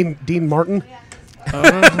up, game? Dean Martin?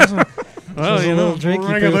 Well, you know. Ding,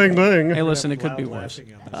 ding, ding. Hey, listen, it could be worse.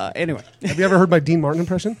 Anyway, Have you ever heard my Dean Martin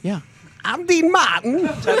impression? yeah, I'm Dean Martin.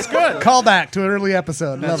 That's good. Call back to an early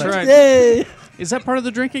episode. that's Love it. right. Yay! Is that part of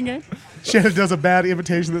the drinking game? Shannon does a bad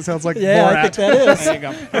imitation that sounds like Yeah, Borat. I think that is. There you go.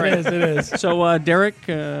 All right. It is. So Derek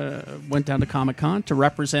went down to Comic-Con to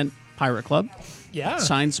represent Pirate Club, Yeah.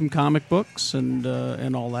 signed some comic books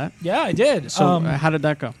and all that. Yeah, I did. So how did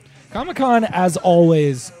that go? Comic-Con, as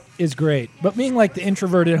always, is great. But being like the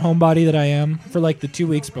introverted homebody that I am, for like the 2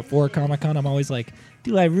 weeks before Comic-Con, I'm always like,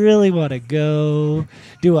 do I really want to go?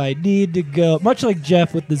 Do I need to go? Much like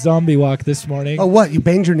Jeff with the zombie walk this morning. Oh, what? You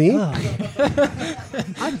banged your knee?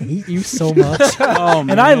 I hate you so much. Oh, man.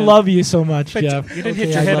 And I love you so much, Jeff. You didn't hit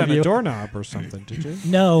Okay, your I head love on you. a doorknob or something, did you?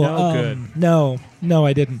 No, No, good. No,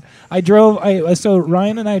 I didn't. I drove. So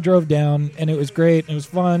Ryan and I drove down, and it was great. It was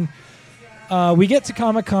fun. We get to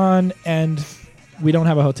Comic-Con, and we don't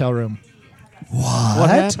have a hotel room. What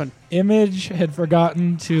happened? Image had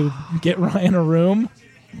forgotten to get Ryan a room.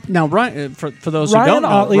 Now, Ryan, for those Ryan who don't know,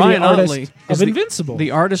 Otley, Ryan the artist Otley of is Invincible.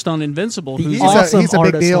 the artist on Invincible. Who's He's Awesome a big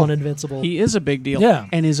artist deal. on Invincible. he is a big deal. Yeah.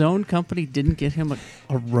 And his own company didn't get him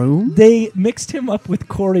a room? They mixed him up with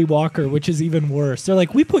Corey Walker, which is even worse. They're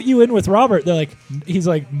like, we put you in with Robert. They're like, he's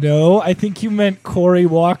like, no, I think you meant Corey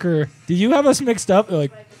Walker. Did you have us mixed up? They're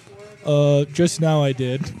like, just now I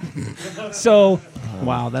did. So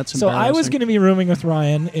Wow, that's So I was embarrassing. going to be rooming with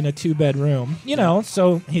Ryan in a 2-bed room,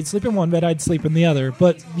 so he'd sleep in one bed, I'd sleep in the other.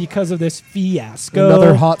 But because of this fiasco,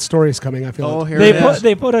 Another hot story is coming, I feel Oh, like. here they it is.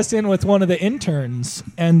 they put us in with one of the interns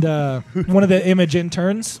and one of the Image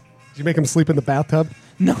interns. Did you make him sleep in the bathtub?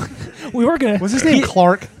 No, we were gonna. Was his name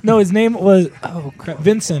Clark? No, his name was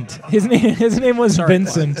Vincent. His name was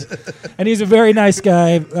Vincent, and he's a very nice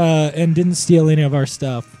guy and didn't steal any of our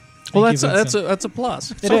stuff. Well, Thank you, that's Vincent. a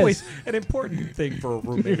plus. It's It always is. an important thing for a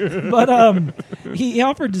roommate. But he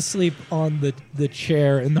offered to sleep on the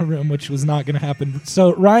chair in the room, which was not going to happen.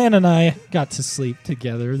 So Ryan and I got to sleep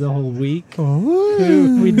together the whole week.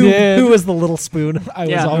 We did. Who was the little spoon? I was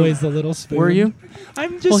Yeah. always the little spoon. Were you?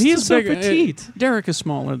 I'm just Well, he's so bigger. petite. Derek is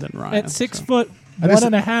smaller than Ryan. At 6 so. foot I just-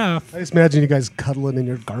 1.5. I just imagine you guys cuddling in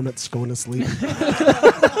your garments going to sleep.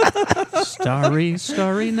 Starry,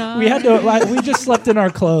 starry night. We had to. We just slept in our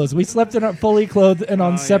clothes. We slept in our fully clothed and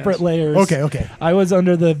on separate yes. layers. Okay. I was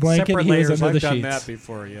under the blanket. Separate He layers. was under I've the done sheets. that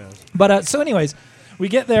before, yes. But so, anyways, we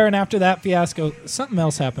get there, and after that fiasco, something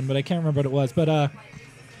else happened, but I can't remember what it was. But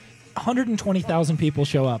 120,000 people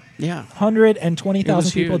show up. Yeah.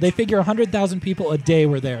 120,000 people. huge. They figure 100,000 people a day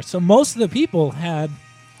were there. So most of the people had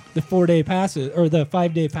the 4-day passes or the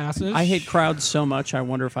 5-day passes. I hate crowds so much. I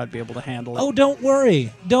wonder if I'd be able to handle it. Oh, don't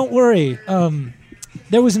worry. Don't worry.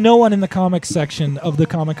 There was no one in the comics section of the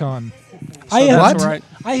Comic-Con. I that's have, right.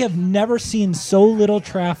 I have never seen so little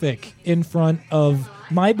traffic in front of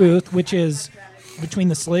my booth, which is between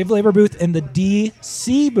the slave labor booth and the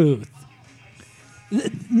DC booth.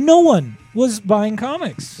 No one was buying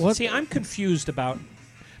comics. See, I'm confused about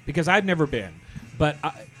because I've never been, but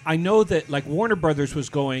I know that like Warner Brothers was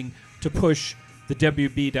going to push the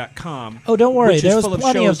WB.com. Oh, don't worry. Which There is was full of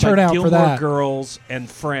plenty of shows like turnout for Gilmore that. Girls and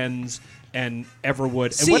Friends and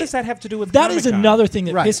Everwood. See, and what does that have to do with That is Comic-Con? another thing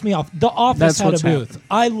that Right. pissed me off. The Office That's had a what's booth. happened.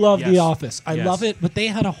 I love The Yes. Office. I Yes. love it, but they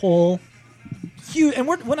had a whole huge. And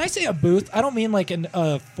when I say a booth, I don't mean like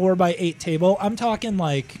a 4x8 table. I'm talking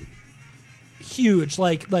like huge,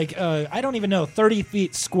 like I don't even know, 30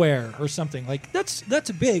 feet square or something. Like that's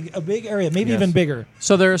a big area, maybe Yes. even bigger.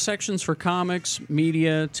 So there are sections for comics,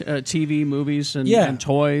 media, TV, movies, and, Yeah. and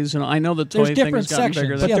toys. And I know the There's toy thing different has gotten sections.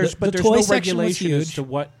 bigger. But than yeah, But the there's toy no section was regulation as huge. to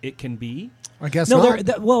what it can be. I guess No, not.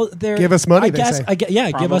 they're Give us money, I they guess. say. Give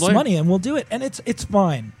us Probably. money, and we'll do it. And it's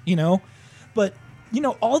fine, But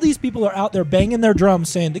all these people are out there banging their drums,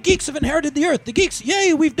 saying the geeks have inherited the earth. The geeks,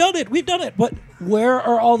 yay, we've done it. But where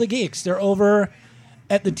are all the geeks? They're over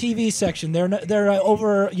at the TV section. They're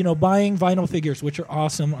over, buying vinyl figures, which are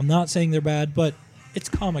awesome. I'm not saying they're bad, but it's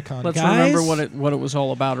Comic-Con. Let's guys. remember what it was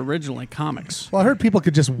all about originally. Comics. Well, I heard people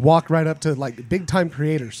could just walk right up to like big time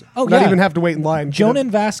creators. Oh, not yeah. even have to wait in line. Jonan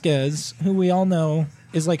Vasquez, who we all know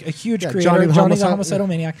is like a huge Yeah, creator, Johnny the Johnny the Homicidal- Homicidal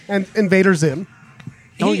Maniac. and Invader Zim.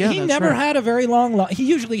 Oh, yeah, he that's never right. had a very long line. He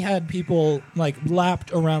usually had people like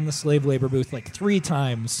lapped around the slave labor booth like 3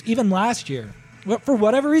 times, even last year. But for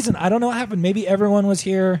whatever reason, I don't know what happened. Maybe everyone was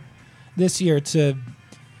here this year to,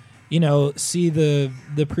 see the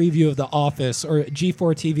preview of The Office, or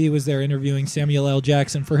G4 TV was there interviewing Samuel L.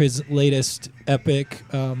 Jackson for his latest epic,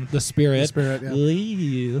 The Spirit. The Spirit,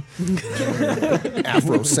 yeah.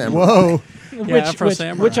 Afro Samurai. Whoa. Afro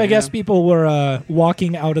Samurai, which I guess yeah. people were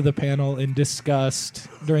walking out of the panel in disgust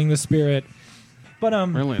during The Spirit. But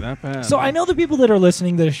Really, that bad? so I know the people that are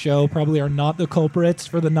listening to the show probably are not the culprits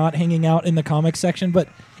for the not hanging out in the comics section, but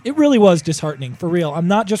it really was disheartening, for real. I'm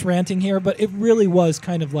not just ranting here, but it really was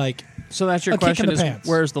kind of like, So that's your a kick in question: the is pants.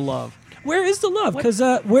 where's the love? where is the love? Because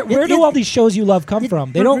where It- do all these shows you love come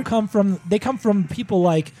from? They re- don't come from. They come from people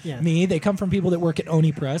like Yeah. me. They come from people that work at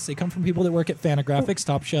Oni Press. They come from people that work at Fantagraphics,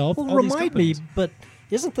 Top Shelf. Well, all these remind me, companies. but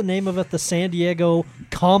Isn't the name of it the San Diego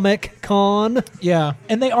Comic Con? Yeah,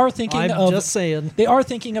 and they are thinking I'm just saying. They are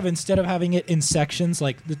thinking of, instead of having it in sections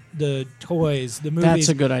like the toys, the movies. That's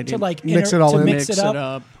a good idea. To like Mix it all in. mix Mix it it up,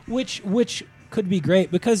 up. which could be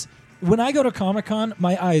great, because when I go to Comic-Con,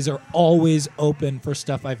 my eyes are always open for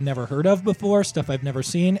stuff I've never heard of before, stuff I've never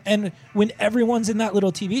seen. And when everyone's in that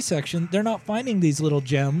little TV section, they're not finding these little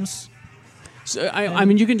gems. So, I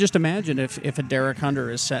mean, you can just imagine if a Derek Hunter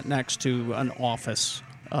is set next to an Office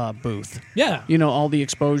booth. Yeah. You know, all the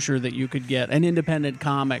exposure that you could get. An independent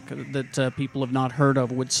comic that people have not heard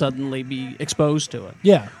of would suddenly be exposed to it.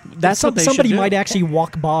 Yeah. That's what they Somebody should do. might actually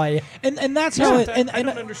walk by. And that's how it... And, I don't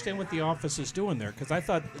and understand what the Office is doing there, because I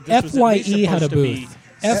thought this was at least FYE had a supposed to be-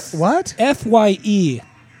 booth. What? FYE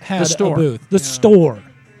had The store. a booth. The store.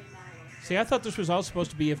 See, I thought this was all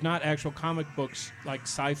supposed to be, if not actual comic books, like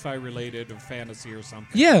sci-fi related or fantasy or something.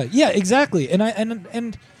 Yeah, exactly.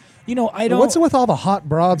 And you know, I don't... What's it with all the hot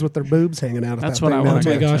broads with their boobs hanging out? Of That's that what thing I now, wanted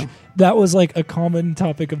Oh too? my to gosh, that was like a common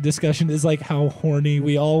topic of discussion, is like how horny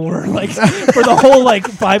we all were, like for the whole like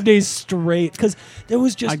 5 days straight, because there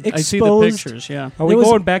was just exposed. I see the pictures, yeah. Are we There was-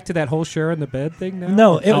 going back to that whole share in the bed thing now?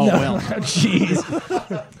 No, it, Oh, no. well.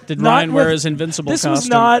 Jeez. Did Not Ryan wear with- his invincible This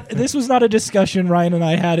costume? was not a discussion Ryan and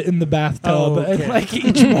I had in the bathtub Oh, okay. like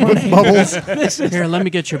each morning. Bubbles. Here, let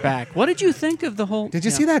me get your back. What did you think of the whole... Did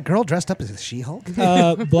you Yeah. see that girl dressed up as a She-Hulk?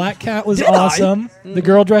 Black Cat was awesome. The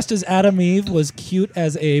girl dressed as Adam Eve was cute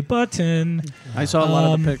as a button. I saw a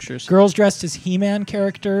lot of the pictures. Girls dressed as He-Man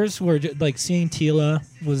characters were like seeing Tila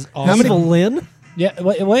was awesome. Evil Lynn? Yeah,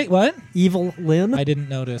 wait, what? Evil Lynn? I didn't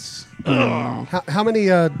notice. How many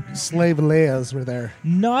slave Leias were there?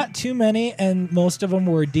 Not too many, and most of them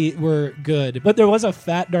were good. But there was a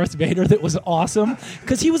fat Darth Vader that was awesome,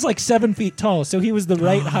 because he was like 7 feet tall, so he was the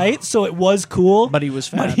right height, so it was cool. But he was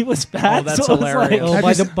fat. But he was fat. Oh, that's so it was hilarious. like, Have by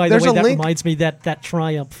you the, s- by the there's way, a that link- reminds me that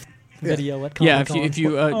Triumph video at Comic-Con. Yeah, if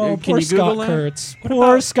you oh, can poor you Scott Google that? Kurtz.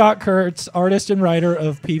 Poor Scott Kurtz, artist and writer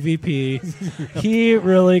of PvP. He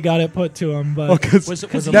really got it put to him, but Because Was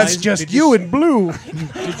that's Eliza- just did you in blue.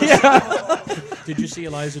 Did you see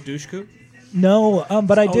Eliza Dushku? no.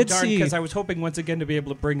 But I Oh, did darn, see. because I was hoping once again to be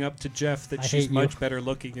able to bring up to Jeff that I she's hate you. much better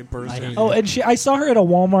looking in person. hate Oh, and I saw her at a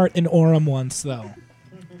Walmart in Orem once, though.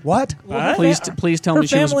 What? Please tell Her me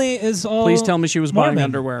she was. family is all. Please tell me she was buying Mormon.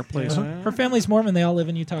 underwear. Please. Her family's Mormon. They all live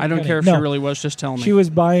in Utah. I don't County. care if no, she really was. Just tell me. She was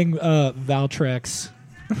buying Valtrex.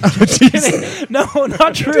 No,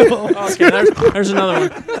 not true. Okay, there's another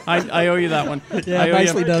one. I owe you that one. Yeah, I owe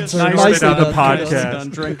nicely you. done, sir. Nicely Nicely done. done. Nicely Podcast. done.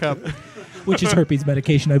 Drink up. Which is herpes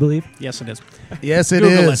medication, I believe. Yes, it is. Yes, it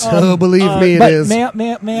Google is. it. Oh, believe me, it But is. may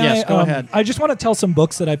Yes, I? go ahead. I just want to tell some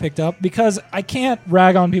books that I picked up, because I can't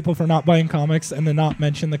rag on people for not buying comics and then not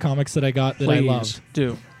mention the comics that I got that I Please loved.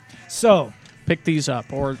 do So pick these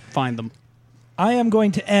up or find them. I am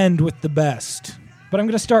going to end with the best, but I'm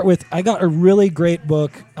going to start with, I got a really great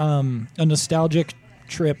book, a nostalgic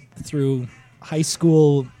trip through high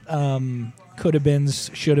school, could-have beens,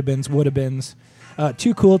 should-have beens, would-have beens.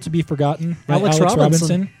 Too Cool to Be Forgotten by Alex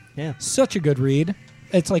Robinson. Yeah. Such a good read.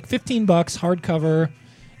 It's like $15 hardcover.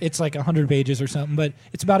 It's like 100 pages or something, but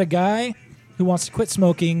it's about a guy who wants to quit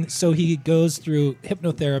smoking, so he goes through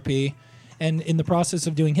hypnotherapy, and in the process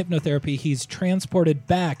of doing hypnotherapy, he's transported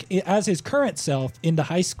back as his current self into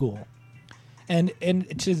high school, and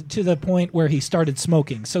to the point where he started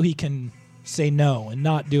smoking, so he can say no and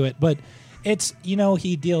not do it. But it's,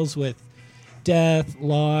 he deals with death,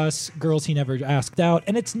 loss, girls he never asked out,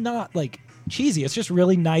 and it's not like cheesy. It's just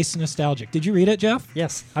really nice and nostalgic. Did you read it, Jeff?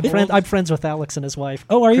 Yes. I'm friends with Alex and his wife.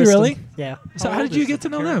 Oh, are you Kristen. really? Yeah. So how did you get to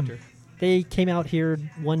know them? They came out here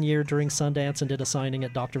one year during Sundance and did a signing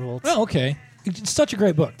at Dr. Volt's. Oh, okay. It's such a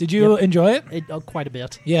great book. Did you enjoy it? Quite a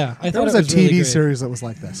bit. Yeah, I There thought was it a was TV really great. series that was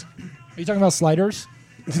like this. Are you talking about Sliders?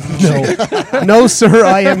 No. No, sir,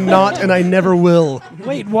 I am not, and I never will.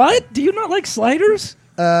 Wait, what? Do you not like Sliders?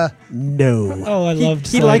 No. Oh, I loved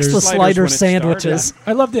He Sliders. likes the Sliders slider when it sandwiches.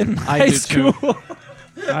 I loved it in I high do too. school.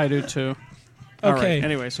 I do too. All right. Okay.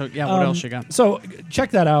 Anyway, so yeah, what else you got? So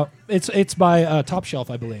check that out. It's by Top Shelf,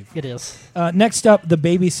 I believe. It is. Next up, The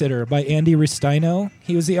Babysitter by Andy Ristino.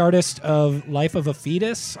 He was the artist of Life of a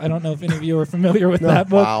Fetus. I don't know if any of you are familiar with that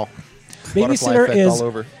book. Wow. Butterfly Babysitter effect is all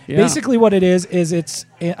over. Yeah. basically what it is it's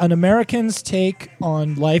an American's take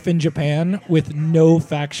on life in Japan with no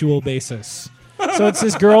factual basis. So it's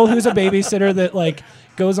this girl who's a babysitter that like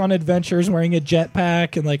goes on adventures wearing a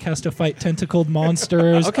jetpack and like has to fight tentacled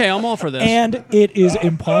monsters. Okay, I'm all for this. And it is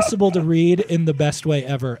impossible to read in the best way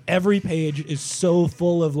ever. Every page is so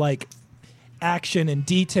full of like action and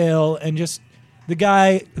detail, and just the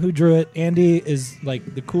guy who drew it, Andy, is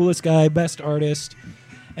like the coolest guy, best artist,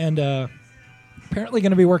 and Apparently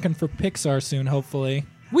going to be working for Pixar soon, hopefully.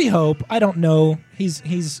 We hope. I don't know.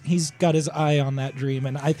 He's got his eye on that dream,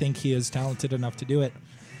 and I think he is talented enough to do it.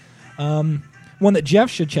 One that Jeff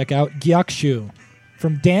should check out, Gyakushu,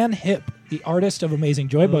 from Dan Hipp, the artist of Amazing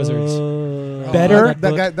Joy Buzzards. Better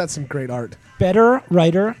that guy. That's some great art. Better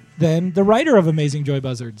writer than the writer of Amazing Joy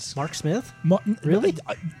Buzzards. Mark Smith? Really?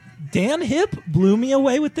 Dan Hipp blew me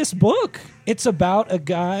away with this book. It's about a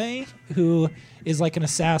guy who is like an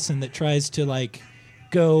assassin that tries to like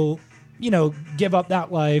go, give up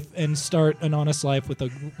that life and start an honest life with a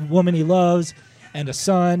woman he loves and a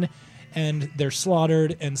son, and they're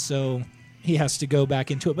slaughtered, and so he has to go back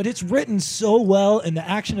into it. But it's written so well, and the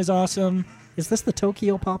action is awesome. Is this the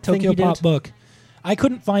Tokyo Pop thing Tokyo he Pop did? book. I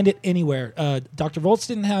couldn't find it anywhere. Dr. Volts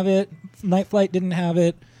didn't have it. Night Flight didn't have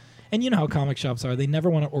it. And you know how comic shops are. They never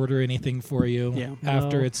want to order anything for you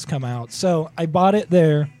after it's come out. So I bought it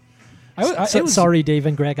there. Sorry, Dave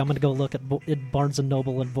and Greg. I'm going to go look at Barnes &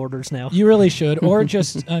 Noble and Borders now. You really should. Or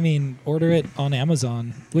just, order it on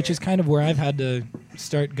Amazon, which is kind of where I've had to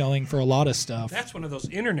start going for a lot of stuff. That's one of those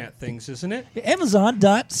internet things, isn't it?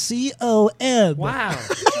 Amazon.com. Wow.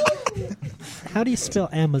 How do you spell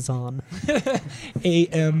Amazon?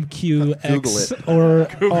 AMQX or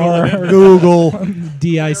Google.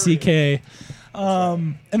 DICK.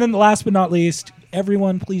 And then last but not least,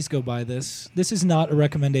 everyone, please go buy this. This is not a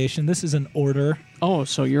recommendation. This is an order. Oh,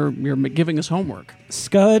 so you're giving us homework.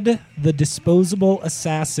 Scud, the Disposable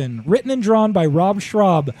Assassin, written and drawn by Rob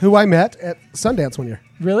Schraub. Who I met at Sundance one year.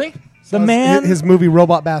 Really? So his movie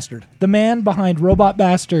Robot Bastard. The man behind Robot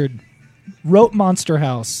Bastard wrote Monster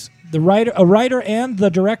House. A writer and the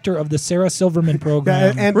director of the Sarah Silverman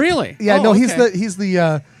program. And Really? Yeah, Oh, no, okay.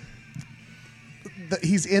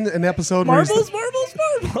 he's in an episode Marbles.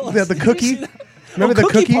 where the cookie. Remember the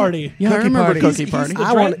Cookie Party. Yeah, I remember Cookie He's Party.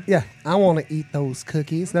 the I want to eat those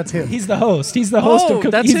cookies. That's him. He's the host. He's the host Oh, of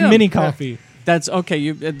Cookie. that's He's him. Mini Coffee. That's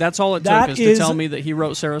okay. That's all it That took is is- to tell me that he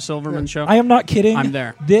wrote Sarah Silverman's show. I am not kidding. I'm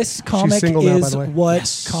there. This comic single now, by is the way. what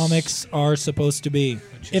Yes. comics are supposed to be.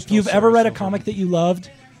 she's If still you've ever Sarah read a Silverman. comic that you loved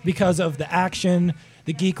because of the action,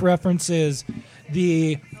 the geek references,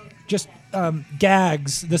 the just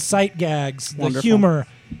gags, the sight gags, the Wonderful. humor,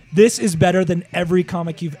 this is better than every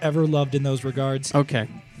comic you've ever loved in those regards. Okay.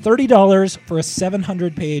 $30 for a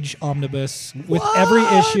 700-page omnibus with every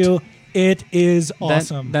issue. It is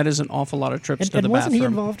awesome. That is an awful lot of trips to And the wasn't bathroom. he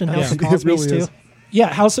involved in Yeah. House of It Cosby's really too? is.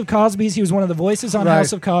 Yeah, House of Cosby's. He was one of the voices on Right.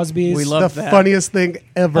 House of Cosby's. We the love that. funniest thing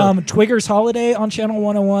ever. Twigger's Holiday on Channel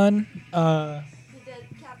 101. He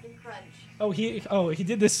did Captain Crunch. He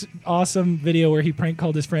did this awesome video where he prank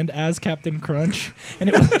called his friend as Captain Crunch. And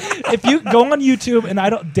it was, if you go on YouTube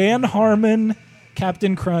and Dan Harmon,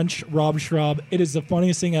 Captain Crunch, Rob Schraub, it is the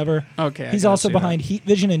funniest thing ever. Okay, I He's gotta also see behind that. Heat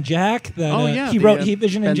Vision and Jack. That, Oh yeah, he the, wrote Heat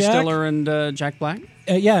Vision and Ben Jack. Stiller and Jack Black.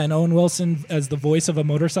 And Owen Wilson as the voice of a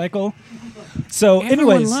motorcycle. So,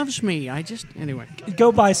 Everyone anyways, loves me. Anyway.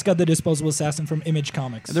 go buy Scud the Disposable Assassin from Image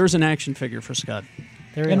Comics. There's an action figure for Scud.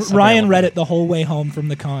 There And is. Ryan read it the whole way home from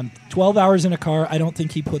the con. 12 hours in a car. I don't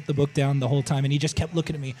think he put the book down the whole time, and he just kept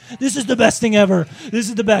looking at me. This is the best thing ever. This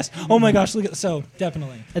is the best. Oh my gosh, look at so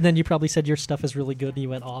definitely. And then you probably said your stuff is really good, and you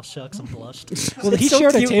went, "Oh shucks," and blushed. Well, It's he so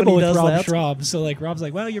shared a cute when table he with does Rob that. Schraub, so like Rob's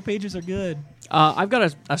like, "Wow, your pages are good." I've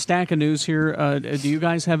got a stack of news here. Do you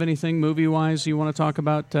guys have anything movie-wise you want to talk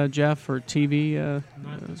about, Jeff, or TV?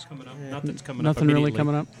 Nothing's coming up. Nothing's coming up. Nothing really immediately.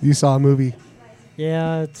 coming up. You saw a movie.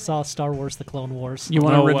 Yeah, it's Star Wars: The Clone Wars. You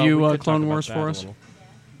want No, to we review could talk Clone about Wars that for a us? little.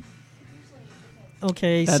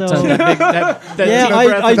 Okay, That, so that big, that yeah, deep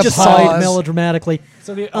breath I of the just pause. sighed melodramatically.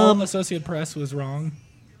 So the Associated Press was wrong.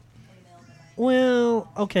 Well,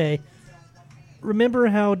 okay. Remember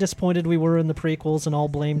how disappointed we were in the prequels and all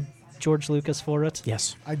blamed George Lucas for it?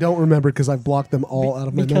 Yes, I don't remember because I've blocked them all out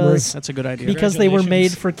of my memory. Because that's a good idea. because they were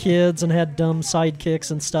made Congratulations. for kids and had dumb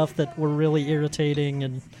sidekicks and stuff that were really irritating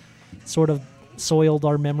and sort of soiled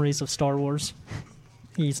our memories of Star Wars.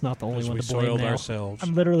 He's not the only Because one we to blame soiled now. ourselves.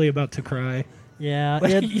 I'm literally about to cry. Yeah,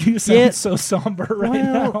 You sound yeah. so somber right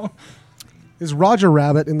Well- now. Is Roger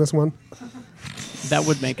Rabbit in this one? That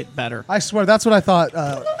would make it better. I swear, that's what I thought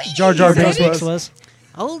Jar Jar Binks Binks was.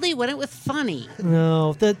 Oldie when it was funny.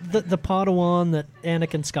 No, the Padawan that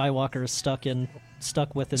Anakin Skywalker is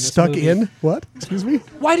stuck with in this Stuck movie. in? What? Excuse me?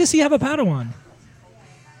 Why does he have a Padawan?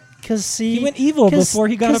 Because He went evil before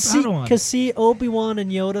he got a Padawan. Because Obi-Wan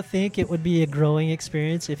and Yoda think it would be a growing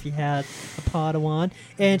experience if he had a Padawan,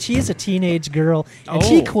 and she's a teenage girl, and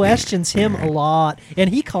she Oh. questions him a lot,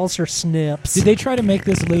 and he calls her Snips. Did they try to make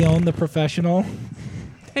this Leon the Professional?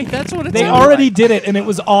 Hey, that's what it They sounded already like. did it, and it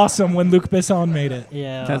was awesome when Luc Besson made it.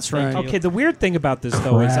 Yeah, That's thank right. you. Okay, the weird thing about this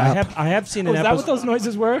though is Crap. I have seen Oh, an is that what episode. those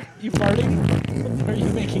noises were? You farting?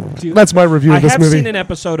 That's my review I of this have movie. seen an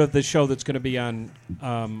episode of the show that's going to be on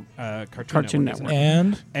Cartoon Network.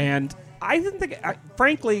 And I didn't think,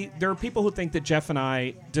 frankly, there are people who think that Jeff and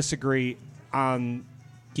I disagree on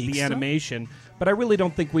Geek the stuff? animation, but I really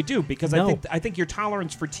don't think we do because No. I think your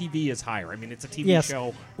tolerance for TV is higher. I mean, it's a TV Yes.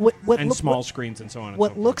 show What and look- small what- screens and so on.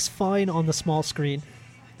 What and so looks fine on the small screen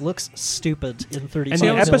looks stupid in 35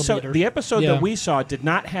 and the episode, millimeter. the episode Yeah. that we saw did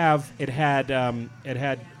not have it had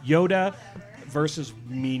Yoda versus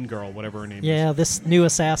Mean Girl, whatever her name is. Yeah, this new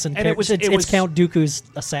assassin. And it was- it's, it was- Count Dooku's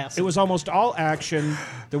assassin. It was almost all action.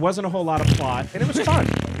 There wasn't a whole lot of plot, and it was fun.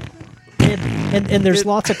 and there's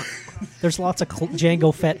lots of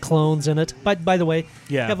Jango Fett clones in it. By the way,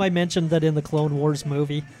 Yeah. have I mentioned that in the Clone Wars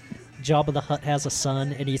movie, Jabba the Hutt has a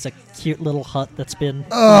son, and he's a cute little Hutt that's been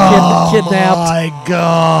kidnapped. My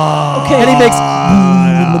God. Okay, and he makes.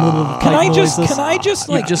 Can I just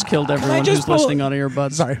You just killed everyone just who's listening on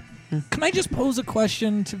earbuds. Sorry. Can I just pose a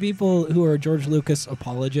question to people who are George Lucas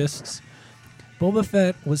apologists? Boba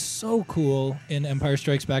Fett was so cool in Empire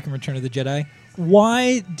Strikes Back and Return of the Jedi.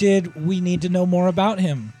 Why did we need to know more about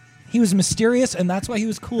him? He was mysterious, and that's why he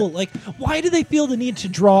was cool. Like, why do they feel the need to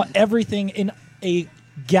draw everything in a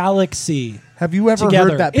galaxy Have you ever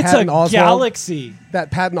together? heard that It's Patton a Oswalt? galaxy.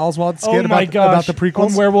 That Patton Oswalt skit Oh my about the gosh!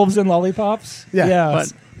 prequels? On werewolves and lollipops. Yeah.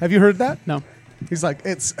 Yes. Have you heard that? No. He's like,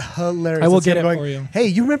 it's hilarious. I will It's get him it for you. Hey,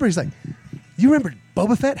 you remember? He's like, you remember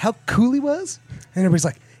Boba Fett? How cool he was? And everybody's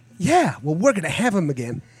like, yeah. Well, we're gonna have him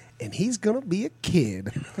again, and he's gonna be a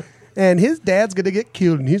kid, and his dad's gonna get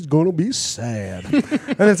killed, and he's gonna be sad.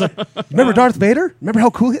 And it's like, remember Darth Vader? Remember how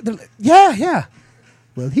cool? They're like, yeah.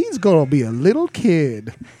 Well, he's gonna be a little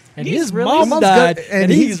kid, And He's his really mom Mom's died, gonna-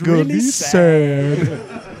 and he's gonna really be sad.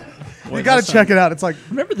 You gotta check it out. It's like,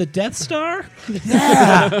 Remember the Death Star?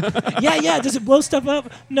 Yeah. Does it blow stuff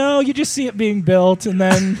up? No, you just see it being built, and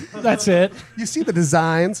then that's it. you see the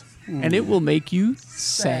designs. And it will make you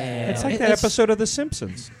sad. It's like that episode of The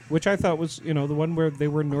Simpsons, which I thought was, the one where they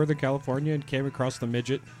were in Northern California and came across the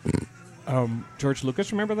midget. George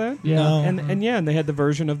Lucas, remember that? Yeah. No. And they had the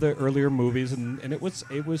version of the earlier movies, and it was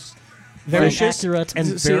Very vicious accurate.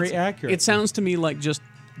 and See, very it's- accurate. It sounds to me like just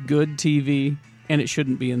good TV, and it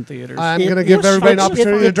shouldn't be in theaters. I'm It- gonna give it everybody an should-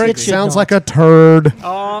 opportunity it- to drink. it should Sounds not. like a turd.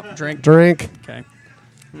 Oh, drink. Drink. Okay.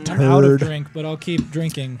 I'm out of Turd. drink, but I'll keep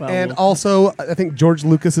drinking. Well, And we'll- also, I think George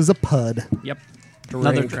Lucas is a pud. Yep.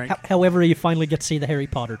 Another Drink. drink. However, you finally get to see the Harry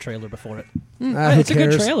Potter trailer before it. Who it's a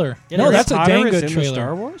good cares? trailer. It No, is. that's a Potter dang is good in the trailer.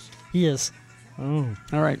 Star Wars? He is. Oh.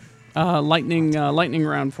 All right. Lightning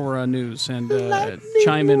round for news, and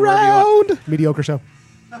chime in wherever you want. Round. Mediocre show.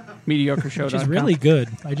 Mediocreshow.com. Which is really good.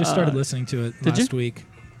 I just started listening to it did last you? week.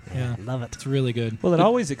 Yeah, Love it. it's really good. Well, it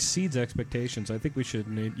always exceeds expectations. I think we should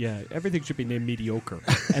name. Yeah, everything should be named mediocre,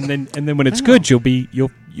 and then when it's good,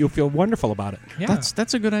 you'll feel wonderful about it. Yeah.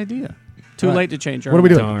 That's a good idea. Too All right. late to change. What are we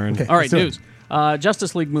doing? Darn. Okay, All right, let's do it. news.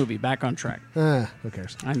 Justice League movie back on track. Who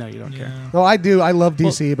cares? I know you don't care. Yeah. No, I do. I love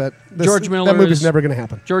DC, but George Miller that movie's is- never going to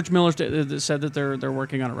happen. George Miller said that they're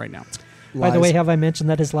working on it right now. By the Lies. way, have I mentioned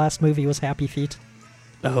that his last movie was Happy Feet?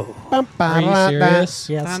 Are you serious?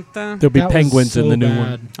 Yes. There'll be That was penguins in so the new bad.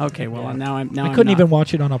 one. Okay, well now I'm I couldn't even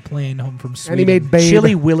watch it on a plane home from Sweden. And he made Babe.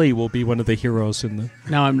 Chili Willy will be one of the heroes in the.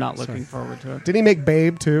 Now I'm not looking forward to it. Did he make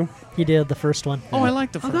Babe too? He did the first one. Oh, I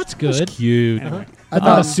like the Oh, first. that's good. Cute. Anyway. I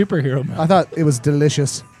Not a thought. superhero movie. I thought it was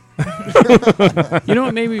delicious. You know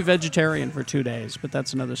what? Maybe vegetarian for 2 days, but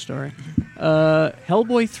that's another story.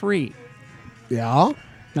 Hellboy 3. Yeah.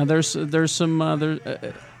 Now there's some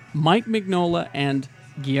Mike Mignola and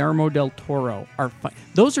Guillermo del Toro are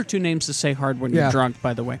those are two names to say hard when Yeah. you're drunk,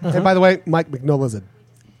 by the way. And by the way, Mike Mignola's a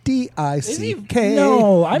D-I-C-K.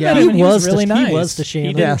 No, I Yeah. met him and he was the, really nice. He was the He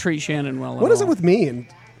Shannon. didn't treat Shannon well at What is all. it with me? And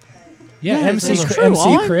Yeah, Yeah, MC, it's Chr- true. MC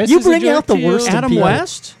All I- Chris. you is a bring jerk out the to you? worst in Adam people.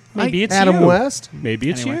 West? Maybe it's Adam you. West, Maybe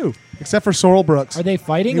it's Anyway. you. except for Sorrel Brooks. Are they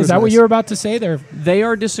fighting? He Is was that what nice. you were about to say? They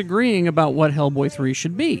are disagreeing about what Hellboy 3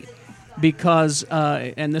 should be. Because,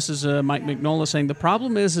 and this is Mike Mignola saying, the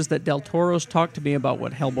problem is that Del Toro's talked to me about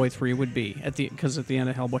what Hellboy 3 would be, because at the end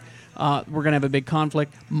of Hellboy, we're going to have a big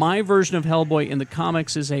conflict. My version of Hellboy in the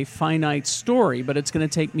comics is a finite story, but it's going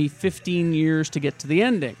to take me 15 years to get to the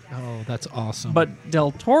ending. Oh, that's awesome. But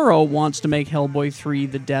Del Toro wants to make Hellboy 3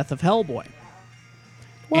 the death of Hellboy.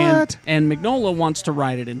 What? And Mignola wants to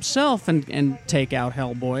write it himself and take out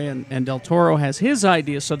Hellboy, and Del Toro has his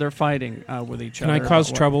idea, so they're fighting with each Can other. I cause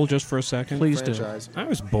about what- trouble just for a second? Please do. I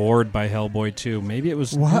was bored by Hellboy 2. Maybe it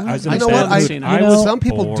was. What? I was in You a know bad what? I- mood. you I know- was Some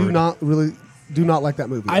people bored. do not like that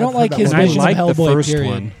movie. I don't I've heard like that his one. I vision liked of the Hellboy. first Period.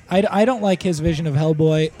 one. I don't like his vision of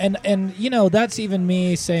Hellboy, and you know that's even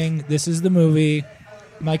me saying this is the movie.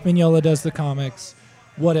 Mike Mignola does the comics,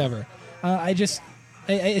 whatever.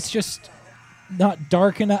 It's just not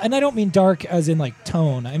dark enough, and I don't mean dark as in like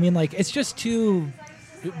tone. I mean like it's just too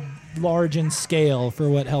large in scale for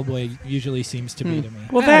what Hellboy usually seems to be to me.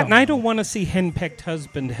 Well, I don't want to see henpecked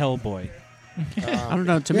husband Hellboy. I don't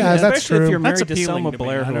know. To me, yeah, that's especially true. if you're That's married to appealing Selma to me.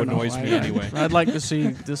 Blair, I who don't know. annoys me anyway. I'd like to see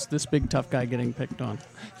this big tough guy getting picked on.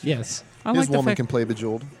 Yes. I His like the woman fact- can play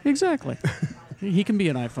Bejeweled. Exactly. He can be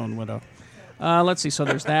an iPhone widow. Let's see. So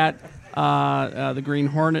there's that. The Green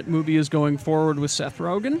Hornet movie is going forward with Seth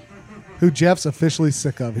Rogen. Who Jeff's officially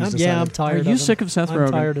sick of. He's decided. I'm tired. Are of you him. sick of Seth I'm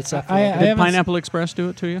Rogen? tired of Seth I Rogen. Did haven't Pineapple Express do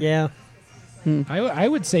it to you? Yeah. I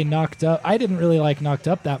would say Knocked Up. I didn't really like Knocked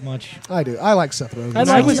Up that much. I do. I like Seth Rogen.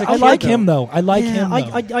 I like him though. I like Yeah, him.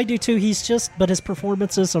 Though. I do too. But his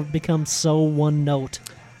performances have become so one note.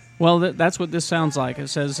 Well, that's what this sounds like. It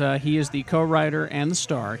says he is the co-writer and the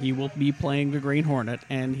star. He will be playing the Green Hornet,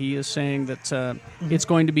 and he is saying that it's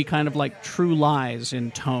going to be kind of like True Lies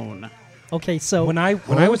in tone. Okay, so When I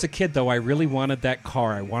was a kid, though, I really wanted that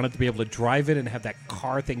car. I wanted to be able to drive it and have that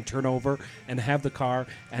car thing turn over, and have the car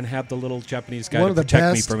and have the little Japanese guy to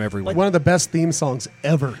protect me from everyone, One of the best theme songs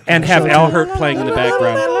ever. and have Al Hurt playing in the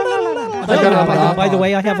background. by the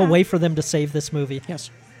way, I have a way for them to save this movie. Yes.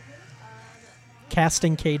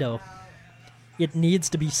 Casting Kato. It needs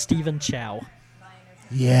to be Stephen Chow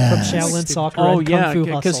Yeah. from Shaolin Soccer Oh and yeah, Kung Fu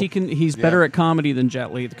because Hustle. he's better at comedy than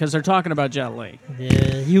Jet Li. Because they're talking about Jet Li.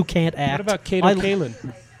 Yeah, you can't act. What about Kato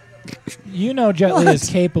Kalin? You know Jet Li is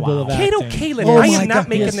capable of acting. Kato Kalin. Oh I my am not God. He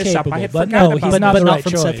making is this up. capable, I had but forgotten no, about he's that. not but the not right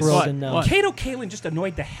from choice. Seth Rogen. What? No. What? Kato Kalin just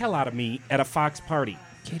annoyed the hell out of me at a Fox party.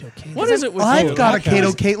 Kato Kalin. What is it with I've you? got a That guy.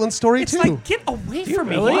 Kato Caitlin story It's too. like, get away from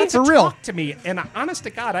me. really? He wants For to real. talk to me, and honest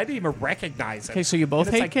to God, I didn't even recognize him. Okay, so you both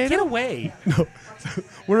And it's hate like, Kato? Get away.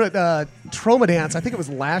 We're at Troma Dance. I think it was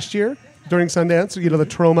last year during Sundance. You know, the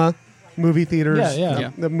Troma movie theaters.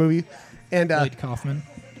 Yeah. The movie. And Blake Kaufman.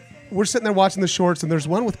 we're sitting there watching the shorts, and there's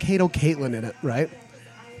one with Kato Caitlin in it, right?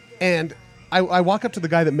 And I walk up to the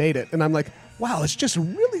guy that made it, and I'm like, wow, it's just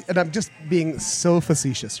really, and I'm just being so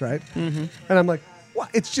facetious, right? Mm-hmm. And I'm like, wow,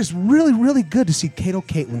 it's just really, really good to see Kato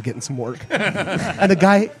Caitlin getting some work. And the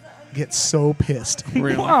guy gets so pissed.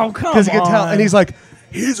 Really? Wow, come on. Because he can tell, and he's like,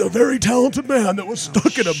 he's a very talented man that was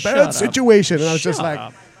stuck in a shut bad up. situation. And I was just Shut like,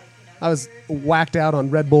 up. I was whacked out on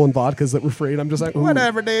Red Bull and vodkas that were free, and I'm just like,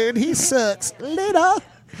 whatever, dude, he sucks. Later.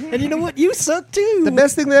 And you know what? You suck too. The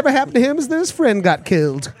best thing that ever happened to him is that his friend got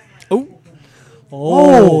killed.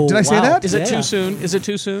 Oh, did I say wow. that? Is it Yeah. too soon? Is it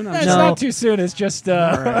too soon? I'm It's sorry. not too soon. It's just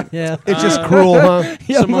Yeah. It's just cruel, huh?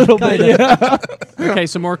 a little bit. Yeah. Okay,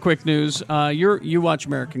 some more quick news. You watch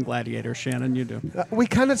American Gladiator, Shannon. You do. We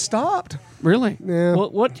kind of stopped. Really? Yeah. Well,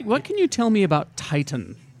 what can you tell me about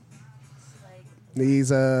Titan?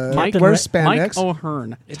 He's Mike wears Mike spandex.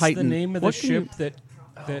 O'Hearn. It's Titan. the name of the What can you- ship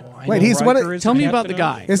that Wait, he's one of- Riker is Tell me about captain the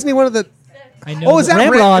of? guy. Isn't he one of the? I know. Oh, is that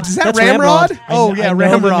Ramrod. Is that That's Ramrod? Ramrod. Oh I yeah, know the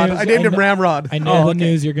Ramrod. news. I named him I know- Ramrod. I know Oh, the okay.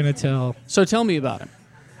 news you're going to tell. So tell me about him.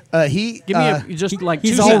 He Give me just like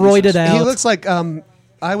he's two all sentences. roided out. He looks like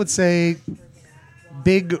I would say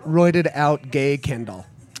big roided out gay Kendall.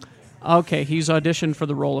 Okay, he's auditioned for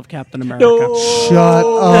the role of Captain America. Shut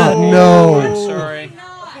up! No, Sorry.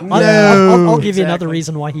 no. I'll give you another Exactly.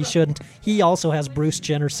 reason why he shouldn't. He also has Bruce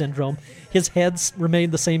Jenner syndrome. His head's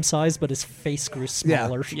remained the same size, but his face grew Yeah.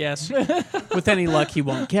 smaller. Yes. With any luck, he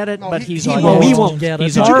won't get it, but he he's won't. auditioned. He won't get it.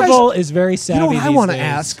 He's Did you guys- Marvel is very You savvy. know what I these want to days.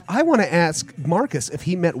 ask? I want to ask Marcus if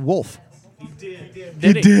he met Wolf.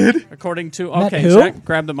 Did He did? According to Met okay, who? Zach,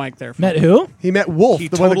 grab the mic there. Met who? He met Wolf, He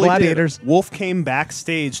the one of the totally did. gladiators. Wolf came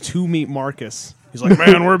backstage to meet Marcus. He's like,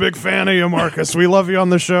 man, we're a big fan of you, Marcus. We love you on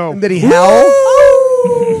the show. And did he howl?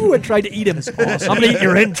 Ooh, and tried to eat him. I'm gonna eat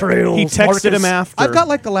your entrails. He texted him Marcus. after. I've got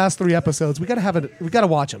like the last 3 episodes. We gotta have it. We gotta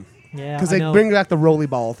watch them Yeah, because I they know. bring back the roly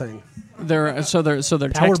ball thing. They're text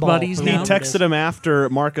Powerball. buddies He now. texted him after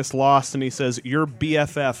Marcus lost, and he says, "Your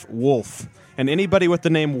BFF, Wolf." And anybody with the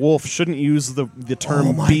name Wolf shouldn't use the term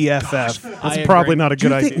Oh my BFF. I That's probably agree. not a Do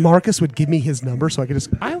good you think idea. Marcus would give me his number so I could just?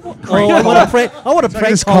 I will. Oh, I want to prank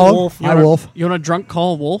just call call Wolf. Hi, Wolf. You want a drunk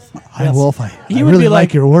call Wolf? Hi, Wolf. I He would really be like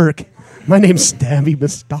like- your work. My name's Stabby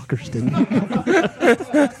Miss Stockerston.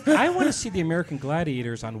 I want to see the American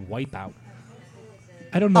Gladiators on Wipeout.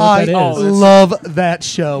 I don't know what I that is. love that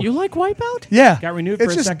show. You like Wipeout? Yeah, Got renewed for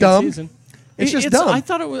it's a just second dumb. season. It's just dumb. I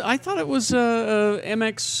thought it was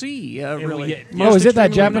MXC. Really. yeah. Oh, is it that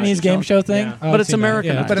Extremely Japanese nice game show thing? Yeah. Oh, But I've it's seen that.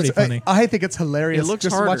 American. Yeah, But but pretty it's, funny. I think it's hilarious. It looks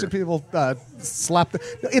just harder. watching people slap.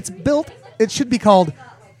 It's built. It should be called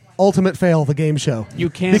Ultimate Fail, the game show. You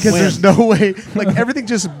can't because win. there's no way. Like everything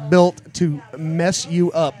just built to mess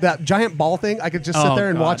you up. That giant ball thing, I could just sit Oh, there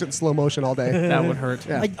and God. watch it in slow motion all day. That would hurt.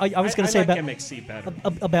 Yeah. I was going to say like about MXC better.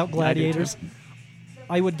 about Gladiators.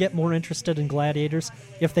 I would get more interested in Gladiators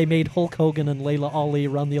if they made Hulk Hogan and Layla Ali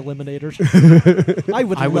run the Eliminators. I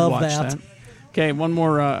would love watch that. Okay, one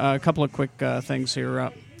more, a couple of quick things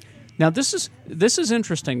here. Now, this is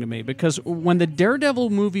interesting to me because when the Daredevil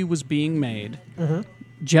movie was being made,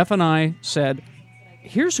 Jeff and I said,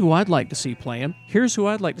 here's who I'd like to see play him. Here's who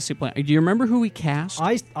I'd like to see play him. Do you remember who we cast?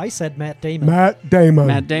 I said Matt Damon. Matt Damon.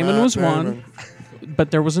 Matt Damon was one,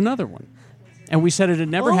 but there was another one. And we said it had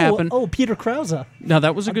never happened. Oh, Peter Krause. Now,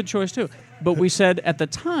 that was a good choice, too. But we said at the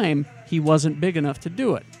time he wasn't big enough to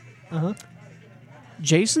do it.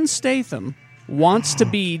 Jason Statham wants to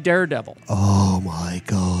be Daredevil. Oh, my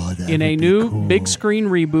God. In a new big screen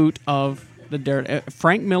reboot of the Daredevil.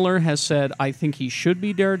 Frank Miller has said, I think he should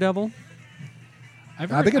be Daredevil. I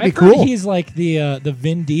think it'd be I've cool. heard he's like the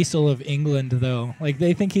Vin Diesel of England, though. Like,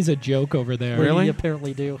 they think he's a joke over there. Really? We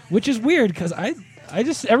apparently do. Which is weird, because I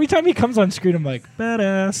just, every time he comes on screen, I'm like,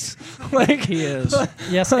 badass. Like, He is.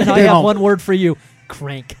 Yes, and I have one word for you.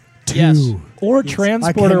 Crank. Yes. Or I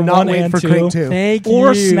Transporter cannot 1 wait and for 2. Crank 2. Thank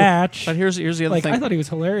Or you. Snatch. But here's the other Like, thing. I thought he was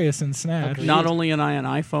hilarious in Snatch. Not only am I an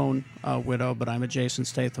iPhone widow, but I'm a Jason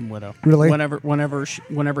Statham widow. Really?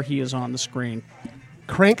 Whenever he is on the screen,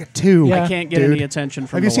 Crank 2. Yeah. I can't get Dude. any attention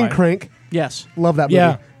from. Have you the seen wife. Crank? Yes. Love that movie.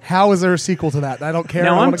 Yeah. How is there a sequel to that? I don't care.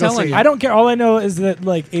 Now, I I'm wanna go telling see you. it. I don't care. All I know is that,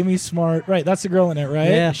 like, Amy Smart, right? That's the girl in it, right?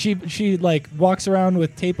 Yeah. She like walks around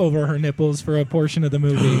with tape over her nipples for a portion of the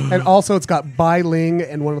movie. And also, it's got Bai Ling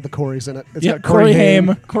and one of the Corys in it. It's Yeah, got Corey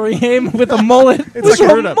Haim. Corey Haim with a mullet. It's It's like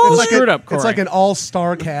screwed up. It's screwed up. It's like an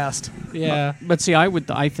all-star cast. Yeah. But see, I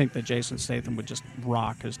think that Jason Statham would just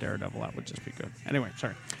rock as Daredevil. That would just be good. Anyway,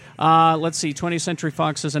 sorry. Let's see. 20th Century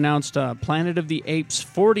Fox has announced Planet of the Apes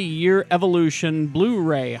 40-year Evolution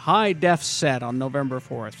Blu-ray high-def set on November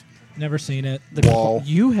 4th. Never seen it. Wall.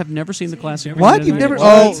 You have never seen the classic. What? version You've of never? it?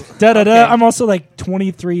 Oh, Da-da-da. Okay. I'm also like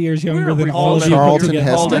 23 years younger than all of you. Charlton put together.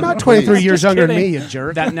 Heston. Hold you're on. not 23 Please. years Just younger than kidding. me, you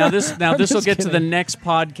jerk. Now this will just get to the kidding. next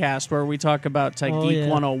podcast where we talk about Geek yeah.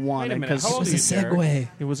 101. Wait a minute. because How old are It's you, a Derek? segue.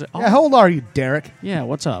 it was. Yeah, how old are you, Derek? Yeah.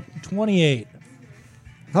 What's up? 28.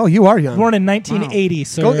 Oh, you are young. Born in 1980,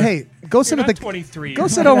 sir. Go sit You're with not the 23. go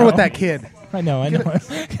sit over with that kid. I know.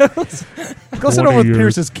 Go sit over with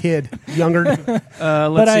Pierce's kid, younger.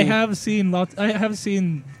 But I have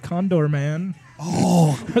seen Condor Man.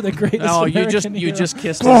 Oh, The greatest. Oh, you American hero. just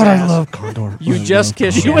kissed God, his I ass. love Condor. You just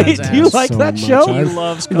kissed Wait, Shannon's do you ass. like so that much. show? He I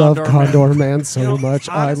loves love Condor Condor Man so You know, much.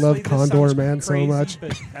 I honestly, love this Condor sounds Man so crazy, much.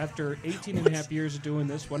 But after 18 and a half years of doing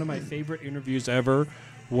this, one of my favorite interviews ever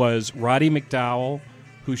was Roddy McDowell,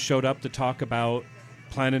 who showed up to talk about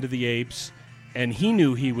Planet of the Apes, and he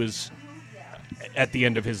knew he was at the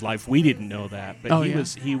end of his life. We didn't know that, but Oh, he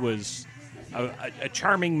yeah. was a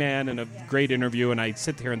charming man and a great interview. And I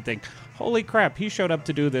sit there and think, holy crap, he showed up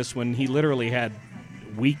to do this when he literally had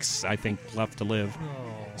weeks, I think, left to live.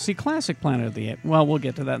 See, classic Planet of the Apes. Well, we'll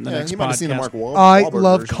get to that in the Yeah, next you might have podcast. seen the Mark I Wahlberg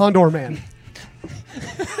love version. Condor Man.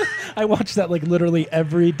 I watched that like literally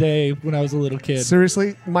every day when I was a little kid.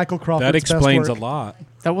 Seriously, Michael Crawford's That explains best a work. lot.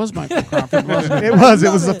 That was Michael Crawford, wasn't it? It was.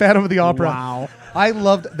 It was the Phantom of the Opera. Wow. I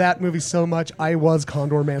loved that movie so much. I was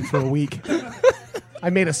Condor Man for a week. I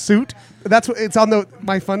made a suit. That's what it's on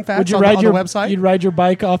my fun facts Would you on, ride on your the website. You'd ride your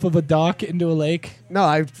bike off of a dock into a lake. No,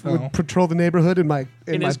 I Oh. would patrol the neighborhood in my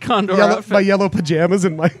In my his Condor yellow, outfit. my yellow pajamas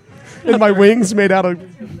and my wings made out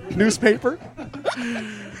of newspaper.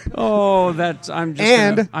 Oh, that's. I'm just.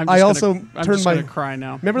 And gonna, I'm just I gonna, also I'm turned just my- gonna cry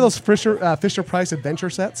now. Remember those Fisher Price adventure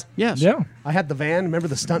sets? Yes. Yeah. I had the van. Remember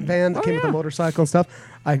the stunt van that came with the motorcycle and stuff?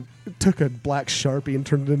 I took a black Sharpie and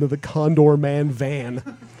turned it into the Condor Man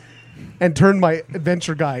van. And turned my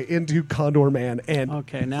adventure guy into Condor Man. And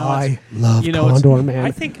Okay, now I love you know, it's- Condor Man.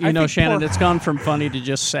 I think Shannon, poor it's gone from funny to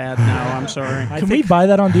just sad now. I'm sorry. Can we buy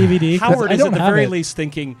that on DVD? 'Cause Howard I is don't at the have very it. least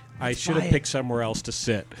thinking, I should have buy picked somewhere else to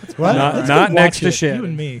sit. What? Not, Let's not go next watch to it, shit. You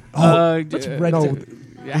and me. Let's rent no, it.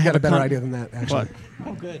 you got a better idea than that, actually.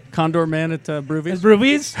 What? Condor Man at Brewvies?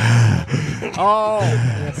 Brewvies?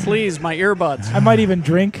 Oh, please, my earbuds. I might even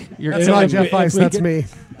drink. That's If- not if- Jeff if Weiss, we that's get- me.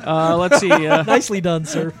 Let's see. Nicely done,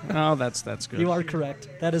 sir. Oh, that's good. You are correct.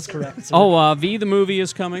 That is correct, sir. Oh, V the movie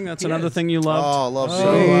is coming. That's another Yes. thing you loved. Oh, I love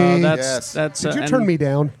So V. that's Yes. that's. Did you and turn me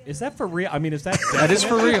down? Is that for real? I mean, is that That is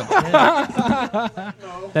for real.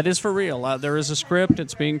 That is for real. There is a script.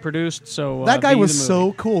 It's being produced. So That guy V was the so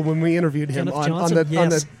movie. cool when we interviewed him Kenneth on Johnson? the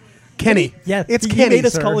Yes. Kenny. Yeah, it's he Kenny. made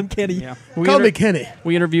us sir. call him Kenny. Yeah. Call me Kenny.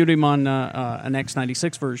 We interviewed him on an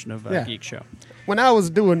X96 version of Yeah. Geek Show. When I was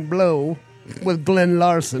doing Blow with Glenn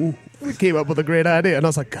Larson, we came up with a great idea, and I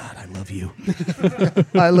was like, God, I love you.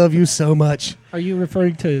 I love you so much. Are you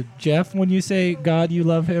referring to Jeff when you say God, you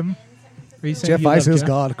love him? Are you saying Jeff you love Weiss is Jeff?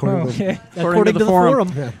 God, according to okay. According to the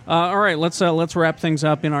forum. Yeah. All right, let's wrap things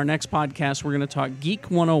up. In our next podcast, we're going to talk Geek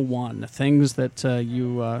 101, things that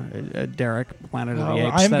Derek, Planet of the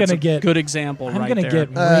Apes. I'm that's gonna a get- good example I'm right gonna there.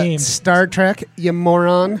 get reamed. Star Trek, you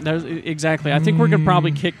moron. Exactly. I think we're going to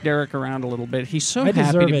probably kick Derek around a little bit. He's so I happy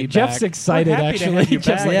deserve to be it. Jeff's back. excited, We're happy to actually. have you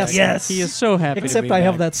Jeff's back. like, Yes. yes. He is so happy Except to be I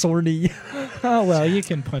have back. that sore knee. Oh, well, you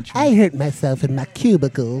can punch me. hurt myself in my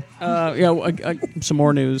cubicle. Some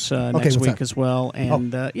more news next what's week up? as well,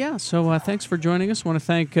 and So thanks for joining us. I want to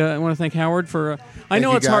thank Howard for. I Thank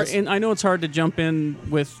know you, it's hard. guys. And I know it's hard to jump in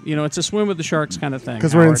with it's a swim with the sharks kind of thing.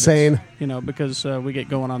 'Cause we're Howard. insane. It's, because we get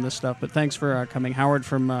going on this stuff. But thanks for coming, Howard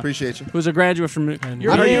from. Appreciate you. Who's a graduate from. Are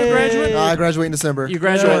you a Yay. graduate? I graduate in December. You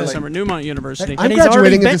graduated in Shortly. December, Newmont University. I'm And he's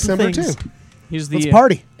already graduating in betting December things. too. He's the Let's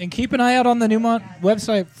party. And keep an eye out on the Newmont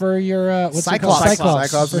website for your what's it Cyclops. called? Cyclops.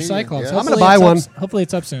 Cyclops For Media, Cyclops. yeah. I'm gonna Hopefully buy it's one. Hopefully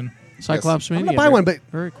it's up soon. Cyclops I'm Media. gonna buy one, but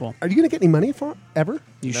Very cool. are you gonna get any money for it ever?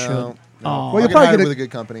 You No, should. no. Oh. Well, Well, you'll you'll probably probably get a- with a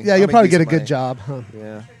good company. Yeah, I'll you'll make probably get a decent good money. job. Huh?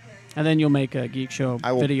 Yeah, And then you'll make a Geek Show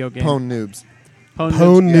I will video game. pwn noobs. Pwn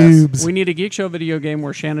Pwn Noobs. noobs. We need a Geek Show video game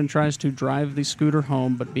where Shannon tries to drive the scooter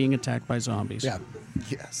home, but being attacked by zombies. Yeah,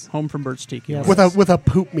 Yes. Home from Bert's Tiki. Yes. with a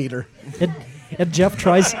poop meter. And Jeff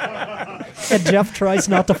tries. And Jeff tries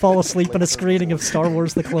not to fall asleep in a screening of Star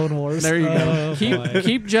Wars: The Clone Wars. There you Oh, go.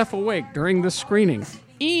 Keep Jeff awake during the screening.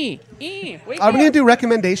 Wake Are we gonna do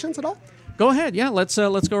recommendations at all? Go ahead. Yeah, let's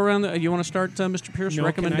go around. You want to start, Mr. Pierce? No,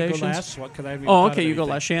 Recommendations. Can I go last? What could I have Oh, thought okay. of You go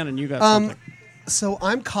anything? last. Shannon, you got something. So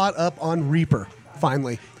I'm caught up on Reaper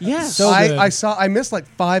finally. Yes. So good. I missed like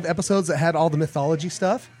 5 episodes that had all the mythology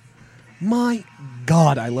stuff. My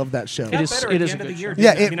God, I love that show. It is- Better it at is the a end of good the year,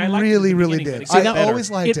 Yeah, didn't it I liked really, at the really beginning, did. but it got I better.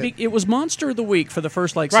 always liked it. It was Monster of the Week for the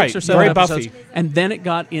first like Right, 6 or 7 very episodes, Buffy. and then it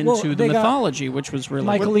got into Well, the they got mythology, which was really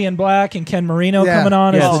Michael Ian Black and Ken Marino Yeah. coming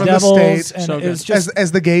on Yeah. as the From the devils, States. and So it was good. just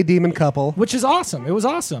as the gay demon couple. which is awesome. It was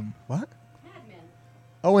awesome. What?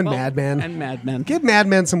 Oh, and Mad Men. and Mad Men. Give Mad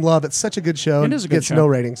Men some love. It's such a good show. It and is a good gets show. no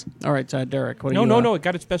ratings. All right, Derek. What do No, you? no. It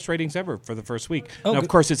got its best ratings ever for the first week. Oh, now, of good.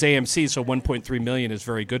 course, it's AMC, so 1.3 million is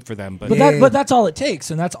very good for them. But But that's all it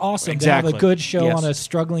takes, and that's awesome to have Exactly. a good show Yes. on a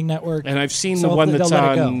struggling network. and I've seen So the one hopefully that's they'll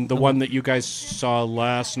let it on go. the one that you guys saw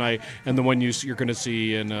last night, and the one you're going to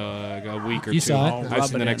see in a week or You two. saw it? I've Rub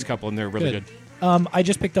seen it the next in. couple, and they're really Good. good. I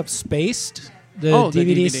just picked up Spaced, the Oh, the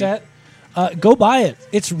DVD DVD. set. Go buy it.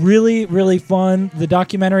 It's really, really fun. The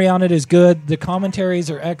documentary on it is good. The commentaries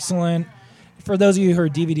are excellent. For those of you who are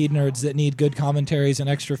DVD nerds that need good commentaries and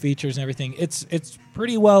extra features and everything, it's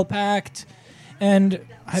pretty well packed. And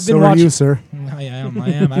I've So been are watching. you, sir. I am.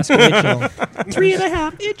 Ask Rachel.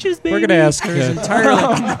 3.5 inches, baby. We're going to ask.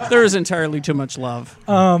 There is entirely too much love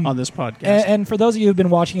on this podcast. And for those of you who've been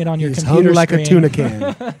watching it on your He's computer hung like a screen, tuna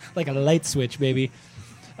can. like a light switch, baby.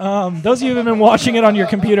 Those of you who've been watching it on your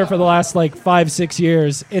computer for the last like 5-6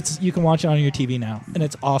 years, you can watch it on your TV now, and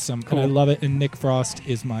it's awesome, and I love it. And Nick Frost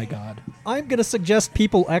is my god. I'm going to suggest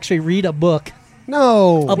people actually read a book.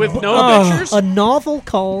 No. With no pictures. A novel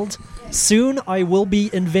called Soon I Will Be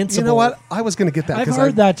Invincible. You know what? I was going to get that I've because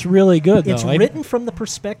heard that's really good, though. It's written from the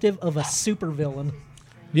perspective of a supervillain.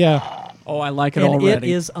 Yeah. Oh, I like it And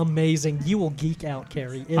already. it is amazing. You will geek out,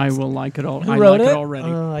 Carrie. I It's- will like it all. Who I wrote like it it? already.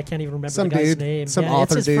 I can't even remember Some the guy's dude, name. some yeah, author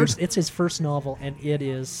it's his dude. First, it's his first novel, and it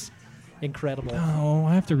is incredible. Oh,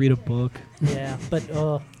 I have to read a book. Yeah, but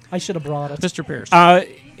I should have brought it. Mr. Pierce.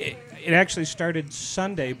 It actually started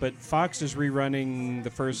Sunday, but Fox is rerunning the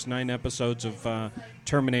first 9 episodes of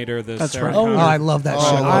Terminator. The That's Sarah right. Oh, Connor. I love that Oh,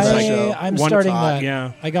 show. I love that show. I'm One starting o'clock, that.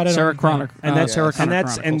 yeah. I got it. Sarah on, Connor. and that's Sarah and Connor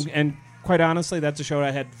that's Chronicles. and quite honestly, that's a show I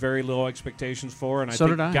had very low expectations for, and I So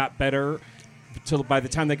think did I. got better. Till by the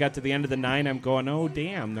time they got to the end of the 9, I'm going, oh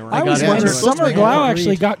damn! There were I was got wondering, into it. Summer Yeah, Glau agreed.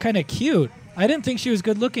 actually got kind of cute. I didn't think she was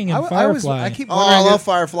good looking in Firefly. I keep Oh, I wondering. love if,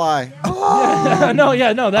 Firefly. that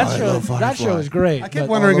show. love That show Firefly. is great. I keep but-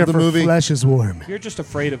 wondering love if the her movie. flesh is warm. You're just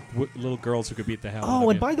afraid of little girls who could beat the hell out Oh, of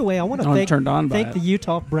and you. by the way, I want to I'm thank turned on by it. the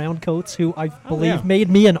Utah Browncoats, who I believe yeah. made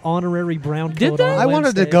me an honorary Browncoat. Did they? on I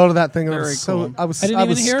wanted to Wednesday. go to that thing. Very cool. I was I didn't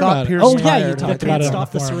even hear Scott about it. Pierce Oh, yeah, you tired. talked The about Can't it on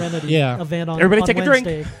Stop the the forum. Serenity Yeah. event on Everybody on take a drink.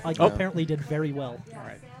 Wednesday. I apparently did very well.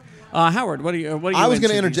 Howard, what do you? I was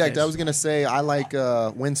going to interject. I was going to say I like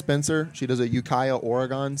Wynn Spencer. She does a Ukiah,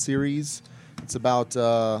 Oregon series. It's about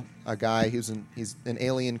a guy he's an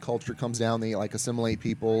alien culture comes down. They like assimilate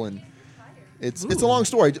people, and it's a long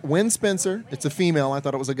story. Wynn Spencer. It's a female. I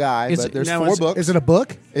thought it was a guy, Is but it- there's now 4 is- books. Is it a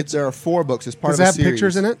book? There are 4 books. It's part Does of it a have series.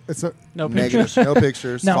 pictures in it? It's a, No pictures. Negatives, no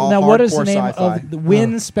pictures. It's all Now, what is the hardcore name sci-fi. of the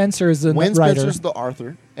Wynn Spencer? Is the Wynn writer? Spencer's the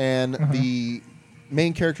author, and the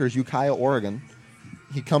main character is Ukiah, Oregon.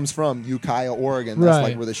 He comes from Ukiah, Oregon. That's Right.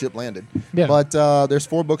 like where the ship landed. Yeah. But there's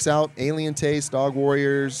 4 books out: Alien Taste, Dog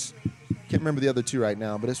Warriors, can't remember the other two right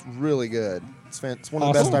now, but it's really good. It's one of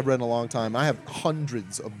the best I've read in a long time. I have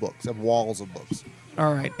hundreds of books. I have walls of books.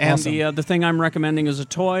 All right, and the thing I'm recommending is a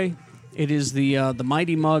toy. It is the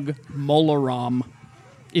Mighty Mug Molaram.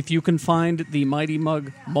 If you can find the Mighty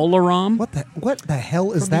Mug Molaram, what the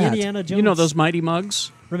hell is From that? the Indiana Jones. you know those Mighty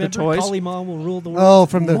Mugs, Remember, the toys. Kali Ma will rule the world. Oh,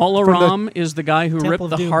 from the Molaram is the guy who Temple ripped of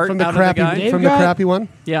the Doom. heart from the out crappy of the guy. They've from the got- crappy one.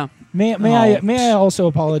 Yeah. May I also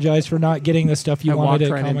apologize for not getting the stuff you I wanted walked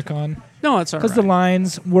at right into- Comic Con? No, it's all right. Because the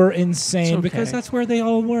lines were insane. It's okay. Because that's where they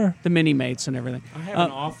all were. The mini mates and everything. I have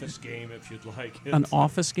an office game if you'd like it. An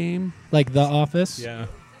office game. Like The Office Yeah.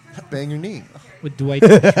 Bang your knee. with Dwight.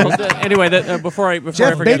 Anyway, before I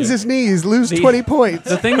Jeff forget bangs it, his knees, lose The- 20 points.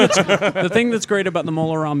 the thing that's great about the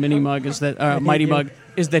Molaram mini mug is that Mighty Mug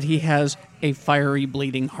is that he has a fiery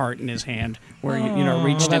bleeding heart in his hand, where you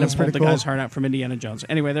reached in and that's pulled pretty the cool. guy's heart out from Indiana Jones.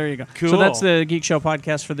 Anyway, there you go. Cool. So that's the Geek Show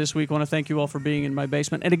podcast for this week. I want to thank you all for being in my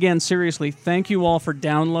basement, and again, seriously, thank you all for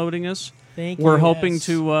downloading us. Thank We're you. hoping Yes.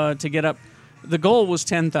 to get up. The goal was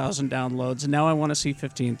 10,000 downloads, and now I want to see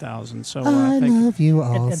 15,000. So I thank you. love you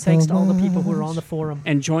all And so thanks to all the people who are much. on the forum.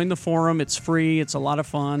 And join the forum. It's free. It's a lot of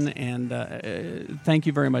fun. And thank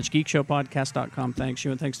you very much. GeekShowPodcast.com thanks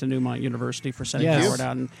you. And thanks to Newmont University for sending Yes. the word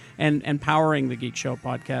out and powering the Geek Show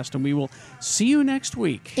podcast. And we will see you next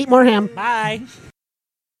week. Eat more ham. Bye.